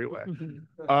across the freeway.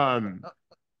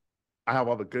 I have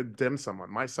all the good dim sum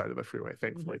on my side of the freeway,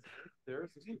 thankfully.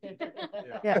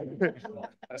 Yeah.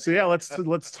 So yeah,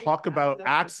 let's talk about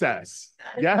access.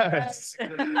 Yes.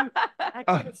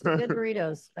 Access to good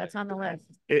burritos. That's on the list.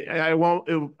 I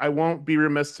won't be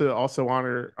remiss to also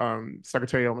honor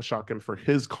Secretary Omishakin for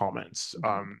his comments.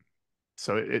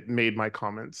 So it made my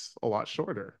comments a lot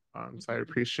shorter. So I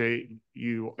appreciate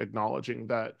you acknowledging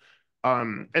that.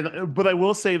 But I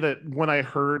will say that when I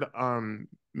heard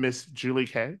Miss Julie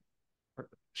Kay,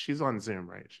 she's on Zoom,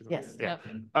 right? Yes. Yeah.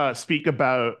 Speak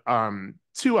about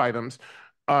two items.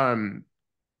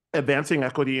 Advancing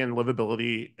equity and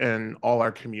livability in all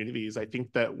our communities. I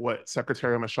think that what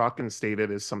Secretary Omishakin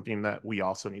stated is something that we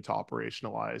also need to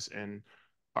operationalize in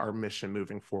our mission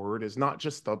moving forward, is not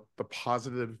just the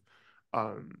positive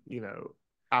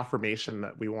affirmation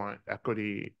that we want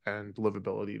equity and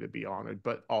livability to be honored,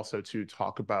 but also to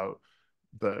talk about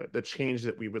the change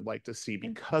that we would like to see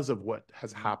because of what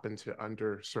has happened to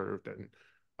underserved and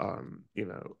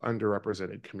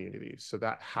underrepresented communities. So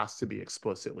that has to be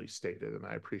explicitly stated, and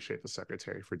I appreciate the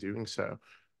Secretary for doing so.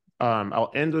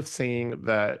 I'll end with saying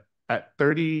that at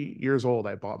 30 years old,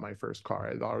 I bought my first car.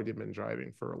 I'd already been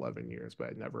driving for 11 years, but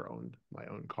I'd never owned my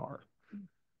own car.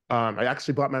 I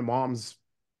actually bought my mom's,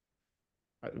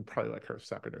 probably her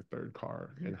second or third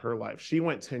car in her life. She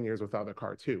went 10 years without a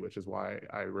car too, which is why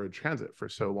I rode transit for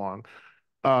so long.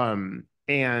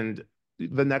 And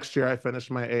the next year I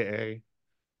finished my AA,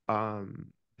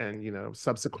 and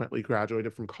subsequently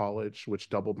graduated from college, which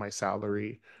doubled my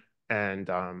salary. And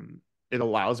it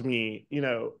allows me,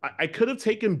 I could have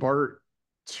taken BART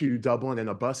to Dublin in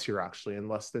a bus here actually in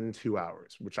less than 2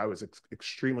 hours, which I was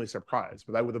extremely surprised,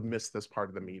 but I would have missed this part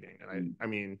of the meeting. And I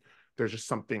mean, there's just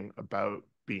something about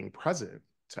being present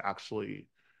to actually,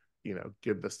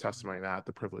 give this testimony, and I had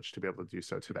the privilege to be able to do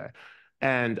so today.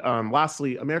 And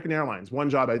lastly, American Airlines, one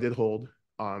job I did hold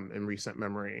in recent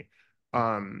memory.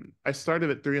 I started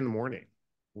at 3 a.m.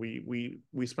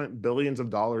 We spent billions of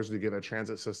dollars to get a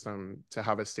transit system to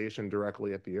have a station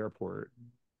directly at the airport.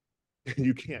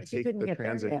 You can't take the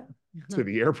transit to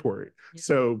the airport.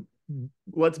 So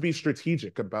let's be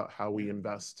strategic about how we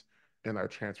invest in our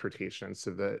transportation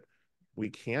so that we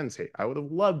can take. I would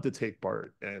have loved to take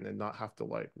BART and not have to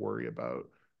worry about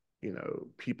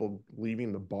people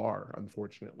leaving the bar,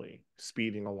 unfortunately,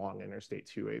 speeding along Interstate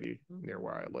 280 near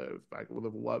where I live. I would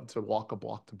have loved to walk a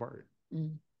block to BART.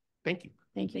 Thank you.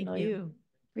 Thank you.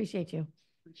 Appreciate you.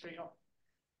 Appreciate y'all.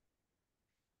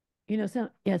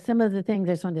 Some of the things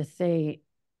I just wanted to say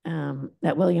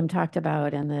that William talked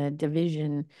about and the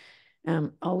division,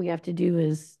 all we have to do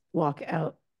is walk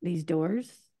out these doors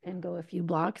and go a few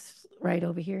blocks right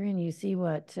over here, and you see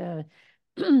what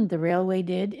the railway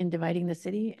did in dividing the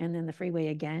city, and then the freeway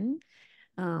again.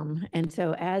 And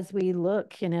so as we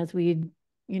look and as we,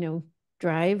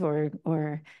 drive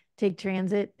or take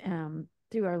transit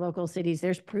through our local cities,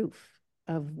 there's proof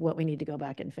of what we need to go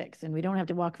back and fix. And we don't have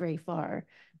to walk very far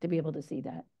to be able to see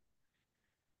that.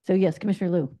 So yes, Commissioner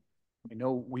Liu. I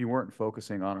know we weren't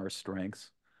focusing on our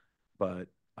strengths, but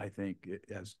I think it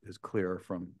is clear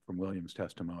from William's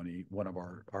testimony, one of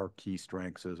our key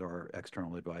strengths is our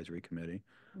external advisory committee.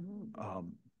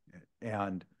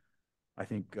 And I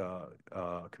think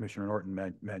Commissioner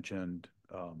Norton mentioned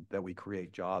that we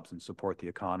create jobs and support the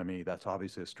economy. That's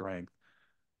obviously a strength.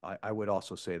 I would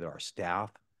also say that our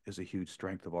staff is a huge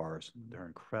strength of ours. They're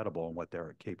incredible in what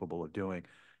they're capable of doing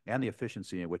and the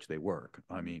efficiency in which they work.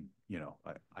 I mean,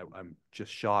 I'm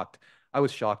just shocked. I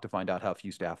was shocked to find out how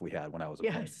few staff we had when I was a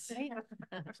Yes.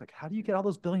 I was like, how do you get all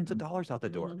those billions of dollars out the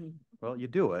door? Well, you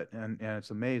do it, and it's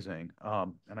amazing.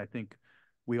 And I think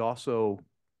we also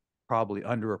probably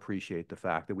underappreciate the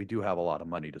fact that we do have a lot of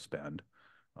money to spend,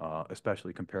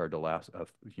 especially compared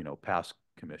to past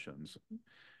commissions.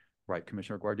 Right,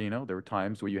 Commissioner Guardino, there were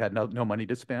times where you had no money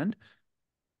to spend.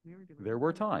 There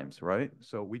were times, right?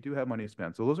 So we do have money to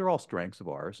spend. So those are all strengths of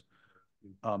ours.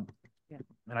 And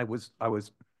I was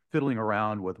fiddling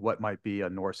around with what might be a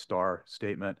North Star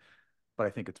statement, but I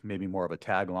think it's maybe more of a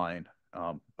tagline.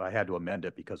 I had to amend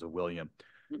it because of William.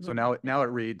 So now it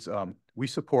reads, we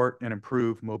support and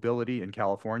improve mobility in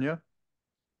California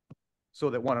so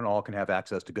that one and all can have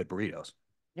access to good burritos.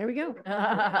 There we go.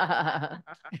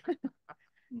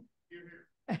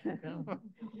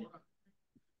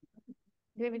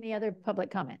 Do you have any other public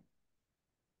comment?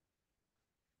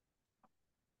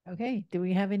 Okay, do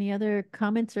we have any other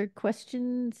comments or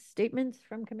questions, statements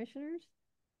from commissioners?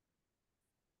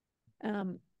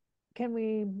 Can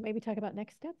we maybe talk about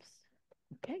next steps?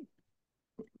 Okay.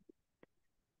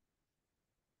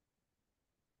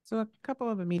 So a couple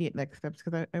of immediate next steps,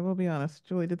 because I will be honest,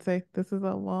 Julie did say this is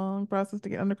a long process to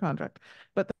get under contract,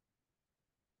 but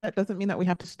that doesn't mean that we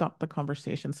have to stop the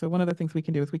conversation. So one of the things we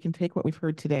can do is we can take what we've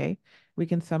heard today, we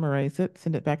can summarize it,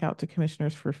 send it back out to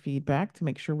commissioners for feedback to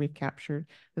make sure we've captured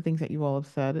the things that you all have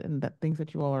said and that things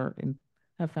that you all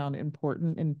have found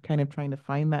important and kind of trying to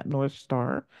find that North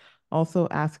Star. Also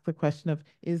ask the question of,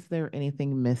 is there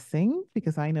anything missing?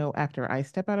 Because I know after I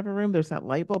step out of a room, there's that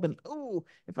light bulb and, oh,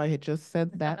 if I had just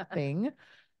said that thing.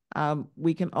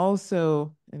 We can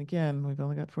also, and again, we've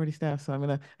only got 40 staff, so I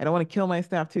don't want to kill my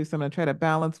staff too. So I'm going to try to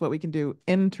balance what we can do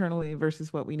internally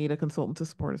versus what we need a consultant to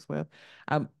support us with.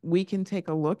 We can take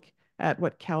a look at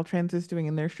what Caltrans is doing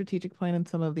in their strategic plan and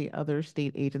some of the other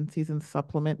state agencies and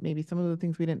supplement maybe some of the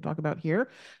things we didn't talk about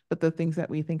here, but the things that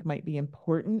we think might be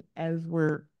important as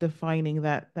we're defining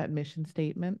that mission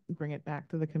statement, bring it back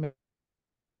to the commission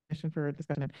for a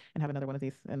discussion and have another one of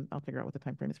these, and I'll figure out what the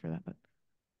time frame is for that. But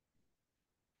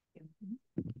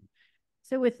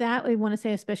so with that, we want to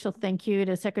say a special thank you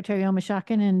to Secretary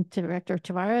Omishakin and to Director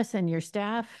Tavares and your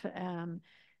staff.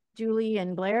 Julie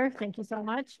and Blair, thank you so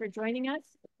much for joining us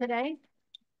today.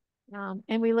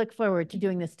 And we look forward to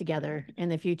doing this together in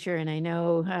the future. And I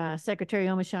know Secretary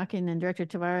Omishakin and Director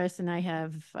Tavares and I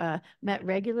have met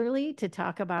regularly to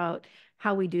talk about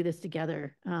how we do this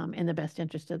together in the best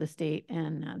interest of the state.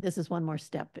 And this is one more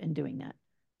step in doing that.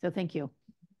 So thank you.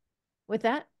 With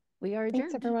that, we are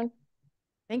adjourned. Thanks, everyone.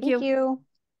 Thank you.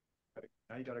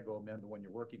 Now you got to go amend the one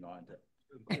you're working on to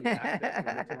include access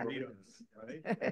to the burritos, right?